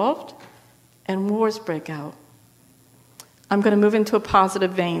involved and wars break out. I'm going to move into a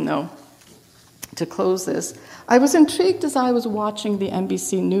positive vein, though, to close this. I was intrigued as I was watching the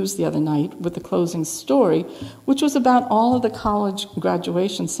NBC News the other night with the closing story, which was about all of the college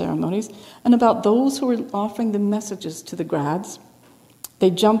graduation ceremonies and about those who were offering the messages to the grads.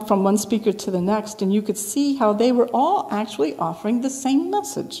 They jumped from one speaker to the next, and you could see how they were all actually offering the same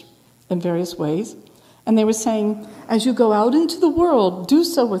message in various ways. And they were saying, as you go out into the world, do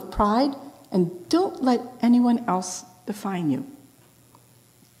so with pride and don't let anyone else define you.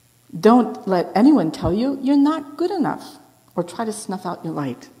 Don't let anyone tell you you're not good enough or try to snuff out your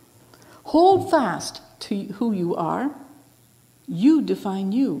light. Hold fast to who you are. You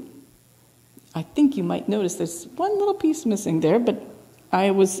define you. I think you might notice there's one little piece missing there, but I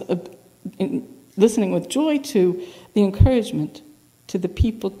was listening with joy to the encouragement to the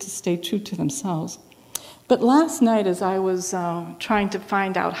people to stay true to themselves. But last night, as I was trying to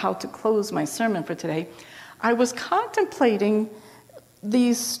find out how to close my sermon for today, I was contemplating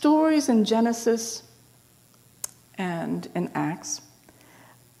these stories in Genesis and in Acts,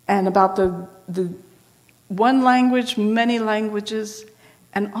 and about the one language, many languages,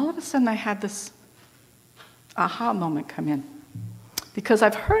 and all of a sudden I had this aha moment come in. Because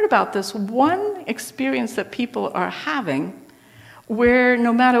I've heard about this one experience that people are having where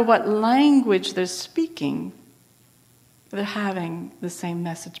no matter what language they're speaking, they're having the same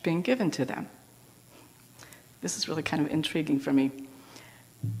message being given to them. This is really kind of intriguing for me.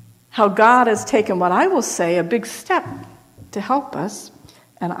 How God has taken what I will say a big step to help us,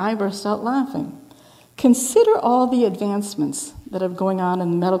 and I burst out laughing. Consider all the advancements that are going on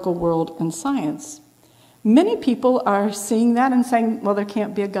in the medical world and science. Many people are seeing that and saying, well, there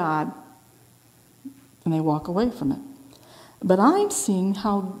can't be a God, and they walk away from it. But I'm seeing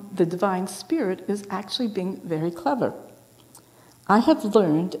how the divine spirit is actually being very clever. I have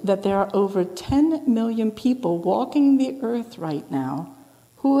learned that there are over 10 million people walking the earth right now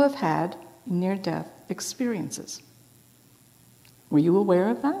who have had near-death experiences. Were you aware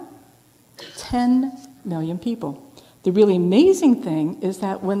of that? 10 million people. The really amazing thing is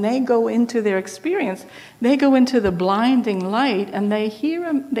that when they go into their experience, they go into the blinding light and they hear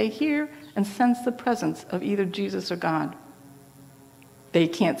and sense the presence of either Jesus or God. They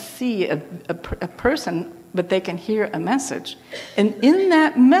can't see a person, but they can hear a message. And in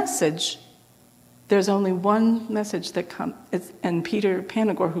that message, there's only one message that comes. And Peter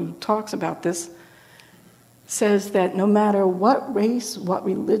Panagore, who talks about this, says that no matter what race, what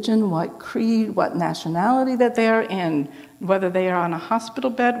religion, what creed, what nationality that they are in, whether they are on a hospital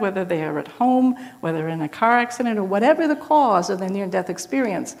bed, whether they are at home, whether they're in a car accident, or whatever the cause of their near-death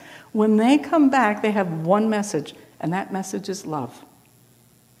experience, when they come back, they have one message, and that message is love.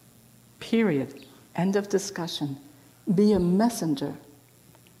 Period. End of discussion. Be a messenger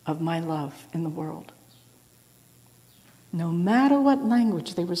of my love in the world. No matter what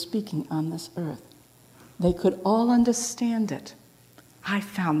language they were speaking on this earth, they could all understand it. I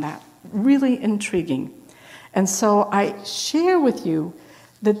found that really intriguing. And so I share with you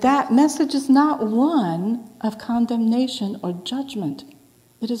that that message is not one of condemnation or judgment.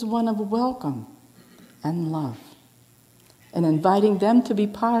 It is one of welcome and love. and inviting them to be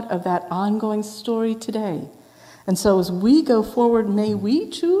part of that ongoing story today. And so as we go forward, may we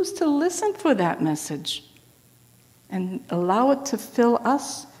choose to listen for that message and allow it to fill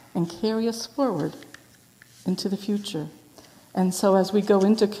us and carry us forward into the future. And so as we go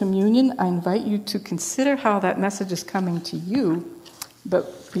into communion, I invite you to consider how that message is coming to you.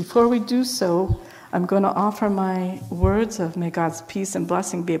 But before we do so, I'm going to offer my words of may God's peace and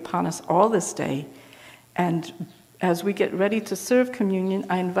blessing be upon us all this day. And as we get ready to serve communion,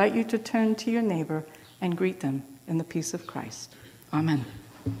 I invite you to turn to your neighbor and greet them in the peace of Christ. Amen.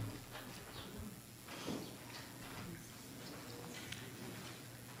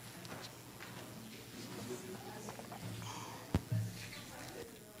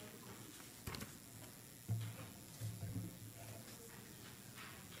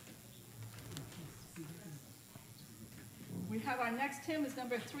 We have our next hymn is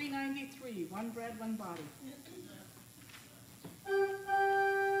number 393, One Bread, One Body.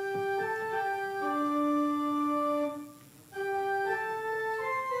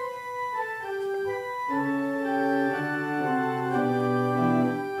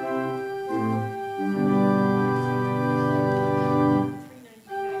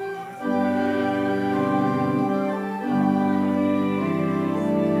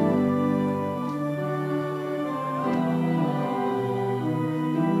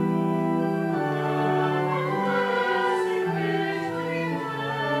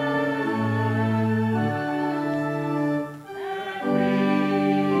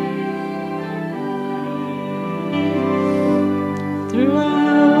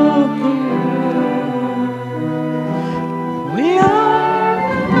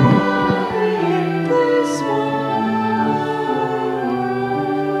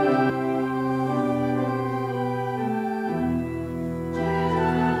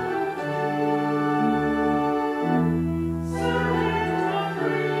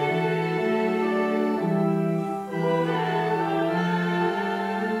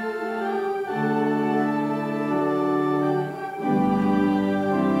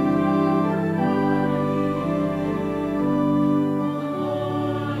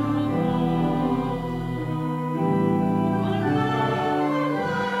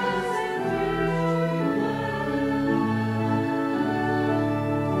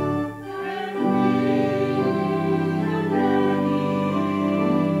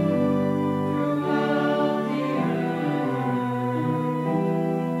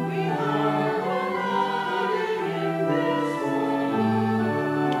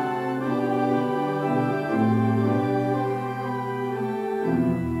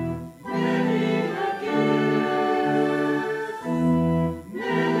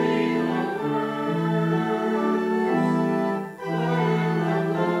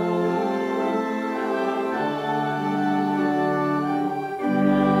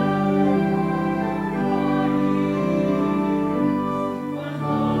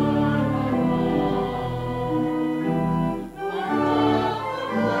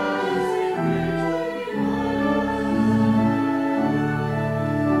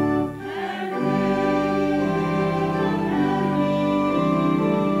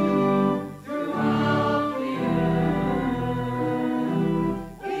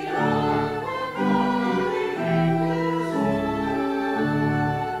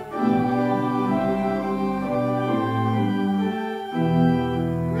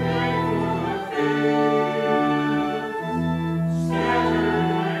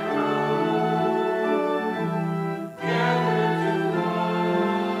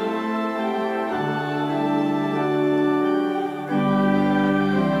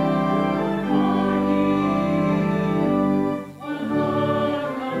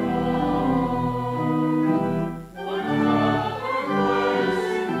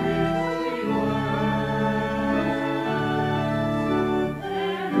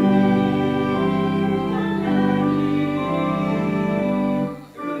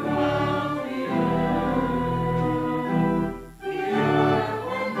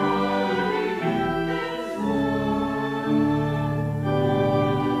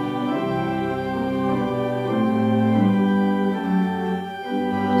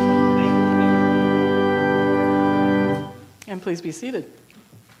 Please be seated.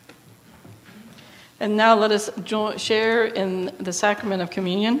 And now let us share in the sacrament of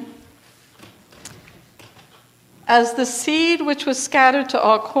communion. As the seed which was scattered to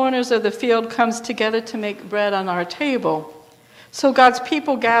all corners of the field comes together to make bread on our table, so God's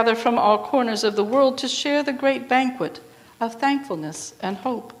people gather from all corners of the world to share the great banquet of thankfulness and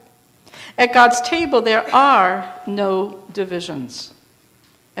hope. At God's table there are no divisions.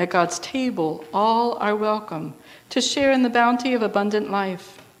 At God's table, all are welcome to share in the bounty of abundant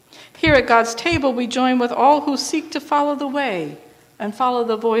life. Here at God's table, we join with all who seek to follow the way and follow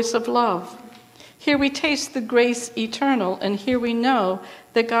the voice of love. Here we taste the grace eternal, and here we know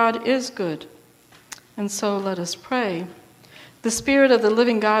that God is good. And so let us pray. The Spirit of the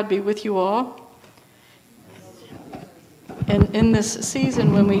living God be with you all. And in this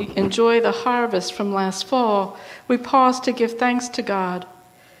season, when we enjoy the harvest from last fall, we pause to give thanks to God.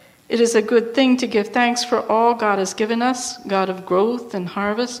 It is a good thing to give thanks for all God has given us, God of growth and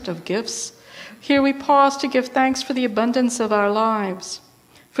harvest, of gifts. Here we pause to give thanks for the abundance of our lives,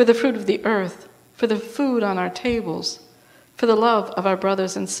 for the fruit of the earth, for the food on our tables, for the love of our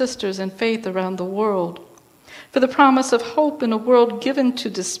brothers and sisters and faith around the world, for the promise of hope in a world given to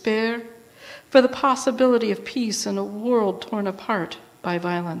despair, for the possibility of peace in a world torn apart by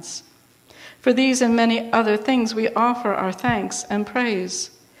violence. For these and many other things we offer our thanks and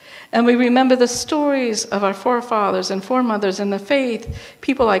praise. And we remember the stories of our forefathers and foremothers in the faith,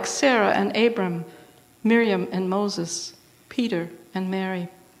 people like Sarah and Abram, Miriam and Moses, Peter and Mary,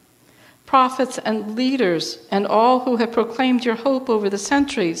 prophets and leaders, and all who have proclaimed your hope over the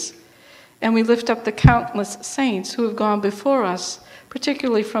centuries. And we lift up the countless saints who have gone before us,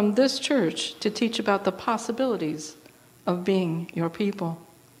 particularly from this church, to teach about the possibilities of being your people.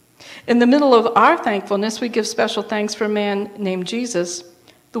 In the middle of our thankfulness, we give special thanks for a man named Jesus,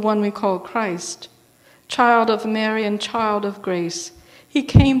 the one we call Christ, child of Mary and child of grace. He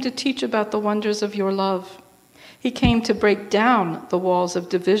came to teach about the wonders of your love. He came to break down the walls of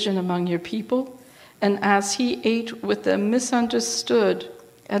division among your people, and as he ate with the misunderstood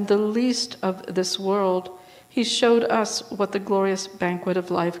and the least of this world, he showed us what the glorious banquet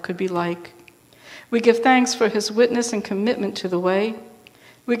of life could be like. We give thanks for his witness and commitment to the way.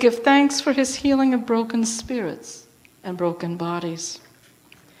 We give thanks for his healing of broken spirits and broken bodies.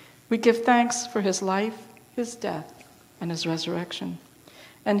 We give thanks for his life, his death, and his resurrection.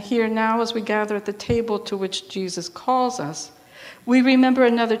 And here now, as we gather at the table to which Jesus calls us, we remember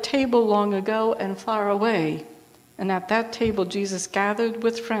another table long ago and far away. And at that table, Jesus gathered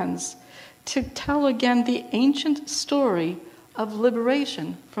with friends to tell again the ancient story of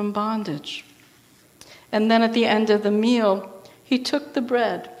liberation from bondage. And then at the end of the meal, he took the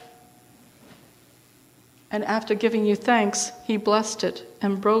bread, and after giving you thanks, he blessed it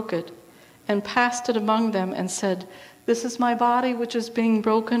and broke it and passed it among them and said, "This is my body which is being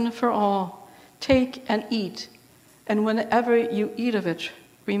broken for all. Take and eat, and whenever you eat of it,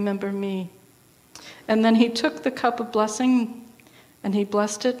 remember me." And then he took the cup of blessing, and he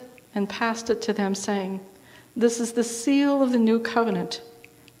blessed it and passed it to them, saying, "This is the seal of the new covenant.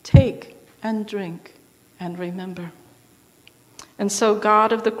 Take and drink and remember." And so,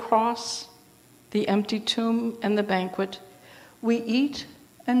 God of the cross, the empty tomb, and the banquet, we eat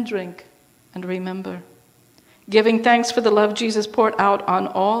and drink and remember, giving thanks for the love Jesus poured out on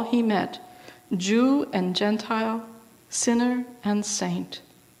all he met, Jew and Gentile, sinner and saint,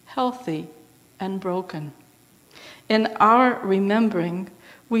 healthy and broken. In our remembering,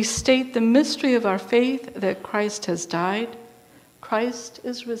 we state the mystery of our faith that Christ has died, Christ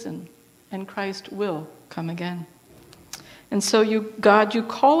is risen, and Christ will come again. And so, God, you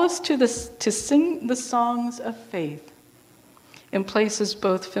call us to sing the songs of faith in places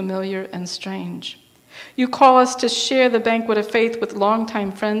both familiar and strange. You call us to share the banquet of faith with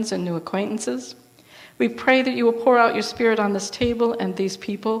longtime friends and new acquaintances. We pray that you will pour out your Spirit on this table and these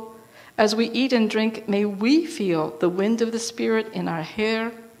people. As we eat and drink, may we feel the wind of the Spirit in our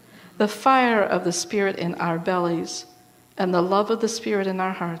hair, the fire of the Spirit in our bellies, and the love of the Spirit in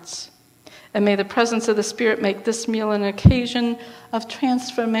our hearts. And may the presence of the Spirit make this meal an occasion of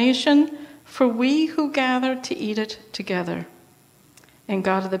transformation for we who gather to eat it together. And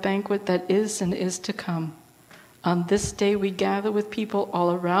God of the banquet that is and is to come, on this day we gather with people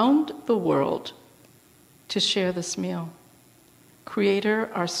all around the world to share this meal. Creator,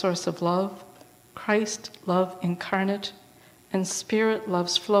 our source of love, Christ, love incarnate, and Spirit,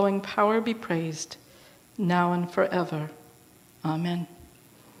 love's flowing power be praised, now and forever. Amen.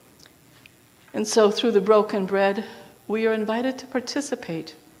 And so through the broken bread, we are invited to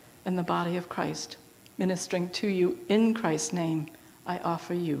participate in the body of Christ. Ministering to you in Christ's name, I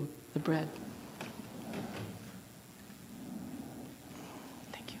offer you the bread.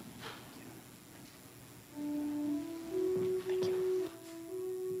 Thank you. Thank you.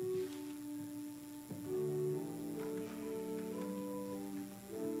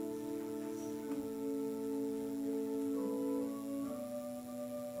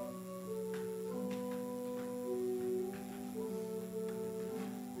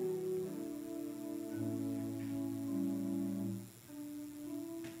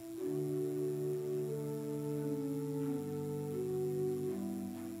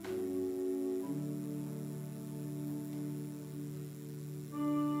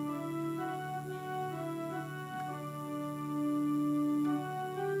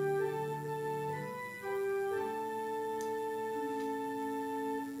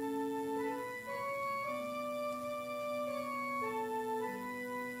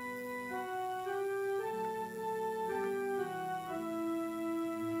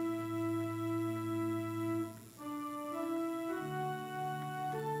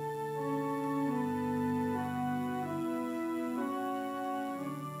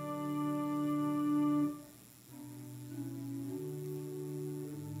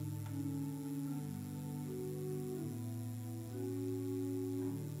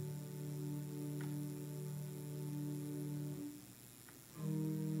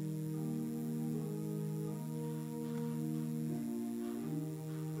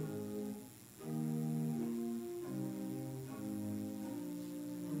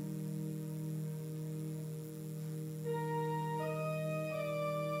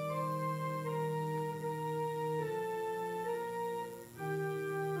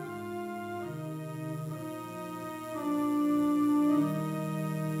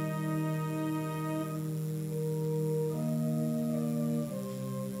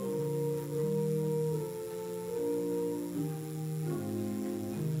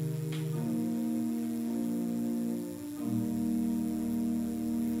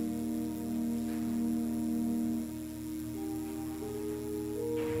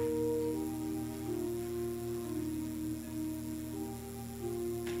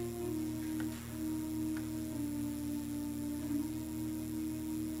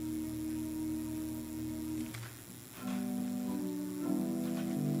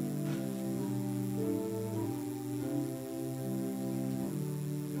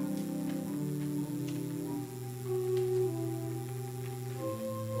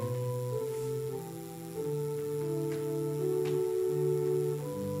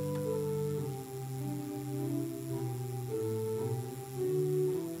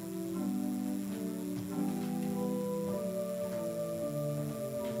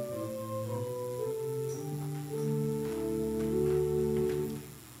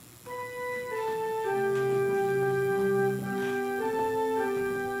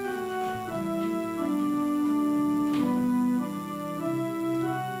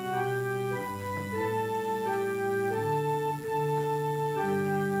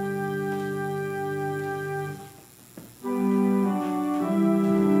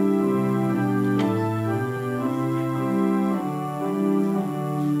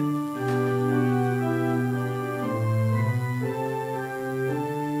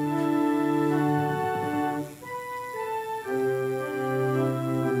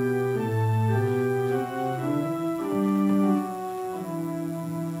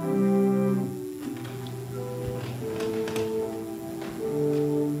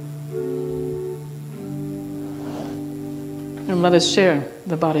 and let us share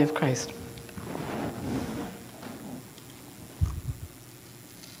the body of Christ.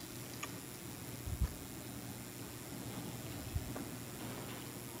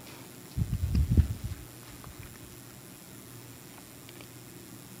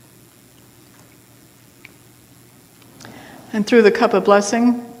 And through the cup of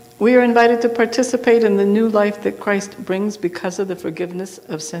blessing, we are invited to participate in the new life that Christ brings because of the forgiveness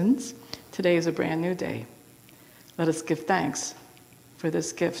of sins. Today is a brand new day. Let us give thanks for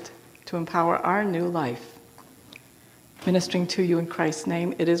this gift to empower our new life. Ministering to you in Christ's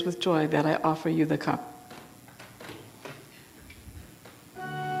name, it is with joy that I offer you the cup.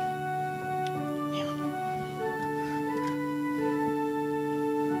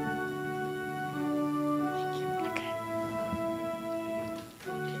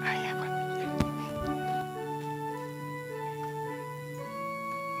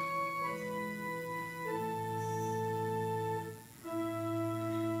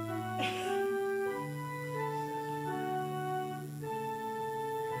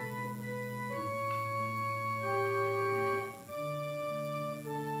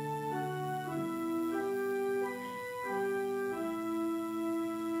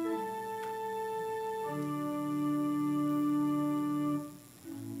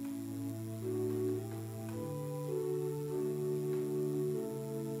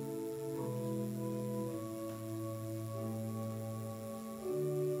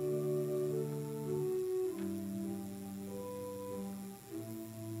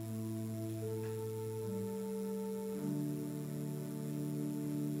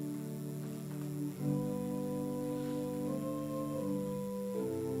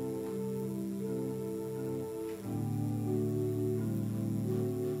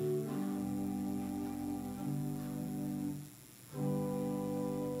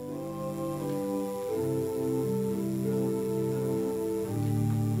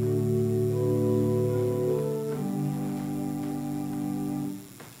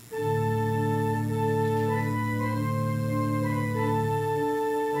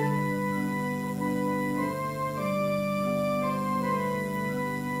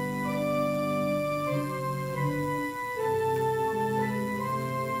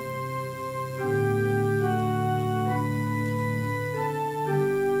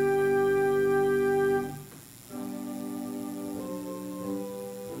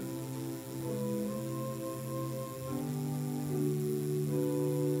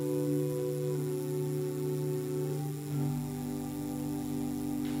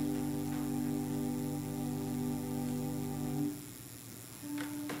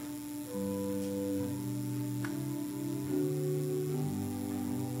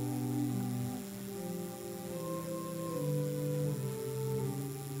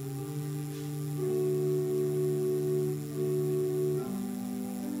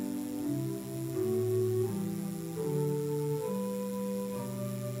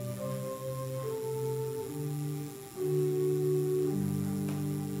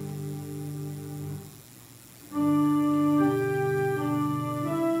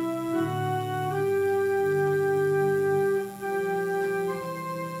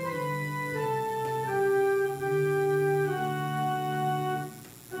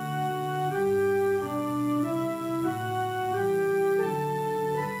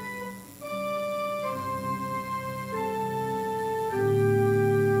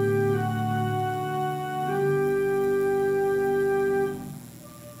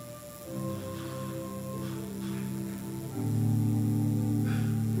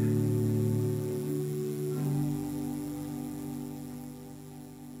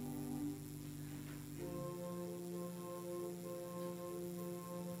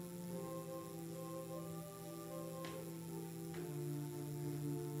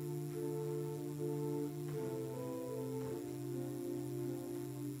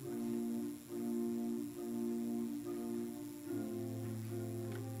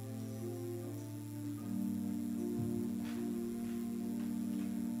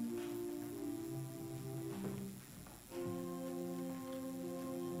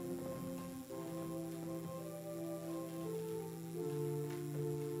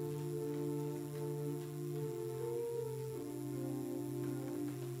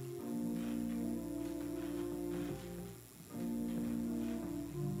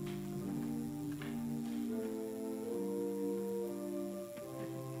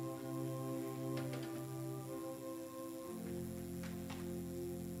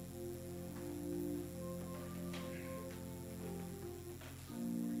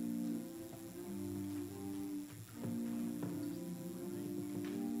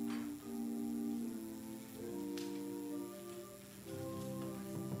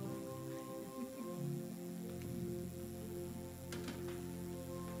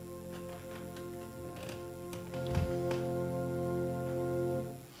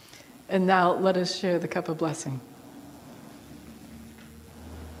 And now let us share the cup of blessing.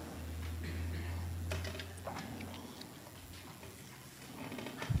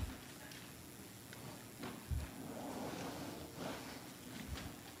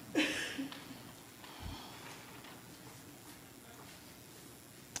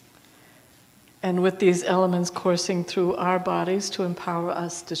 And with these elements coursing through our bodies to empower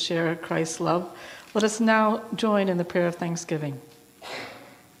us to share Christ's love, let us now join in the prayer of thanksgiving.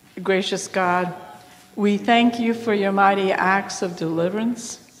 Gracious God, we thank you for your mighty acts of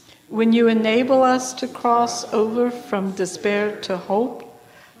deliverance, when you enable us to cross over from despair to hope,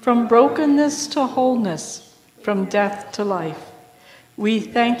 from brokenness to wholeness, from death to life. We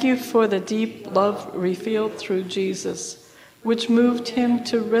thank you for the deep love revealed through Jesus, which moved him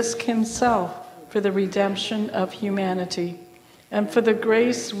to risk himself for the redemption of humanity, and for the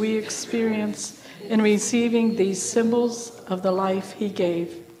grace we experience in receiving these symbols of the life he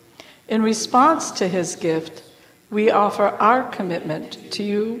gave. In response to his gift, we offer our commitment to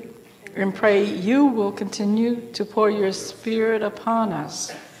you and pray you will continue to pour your Spirit upon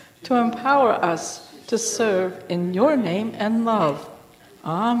us, to empower us to serve in your name and love.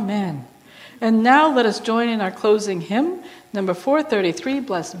 Amen. And now let us join in our closing hymn, number 433,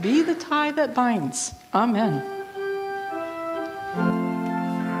 Blessed Be the Tie That Binds. Amen.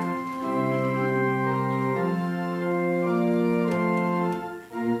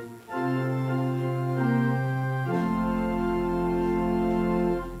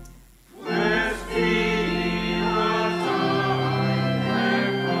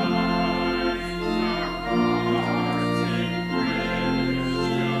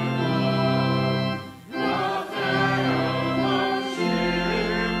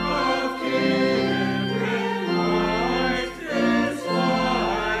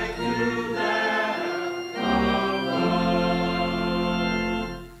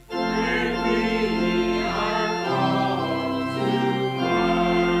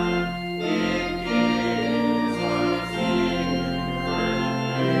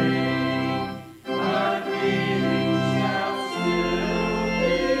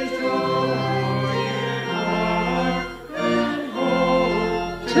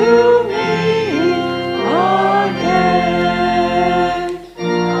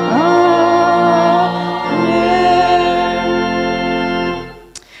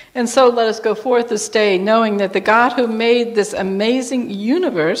 And so let us go forth this day knowing that the God who made this amazing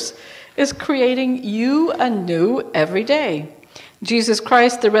universe is creating you anew every day. Jesus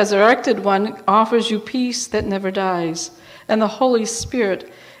Christ, the resurrected one, offers you peace that never dies. And the Holy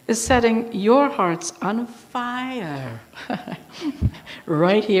Spirit is setting your hearts on fire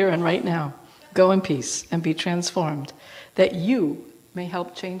right here and right now. Go in peace and be transformed, that you may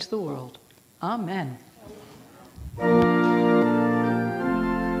help change the world. Amen.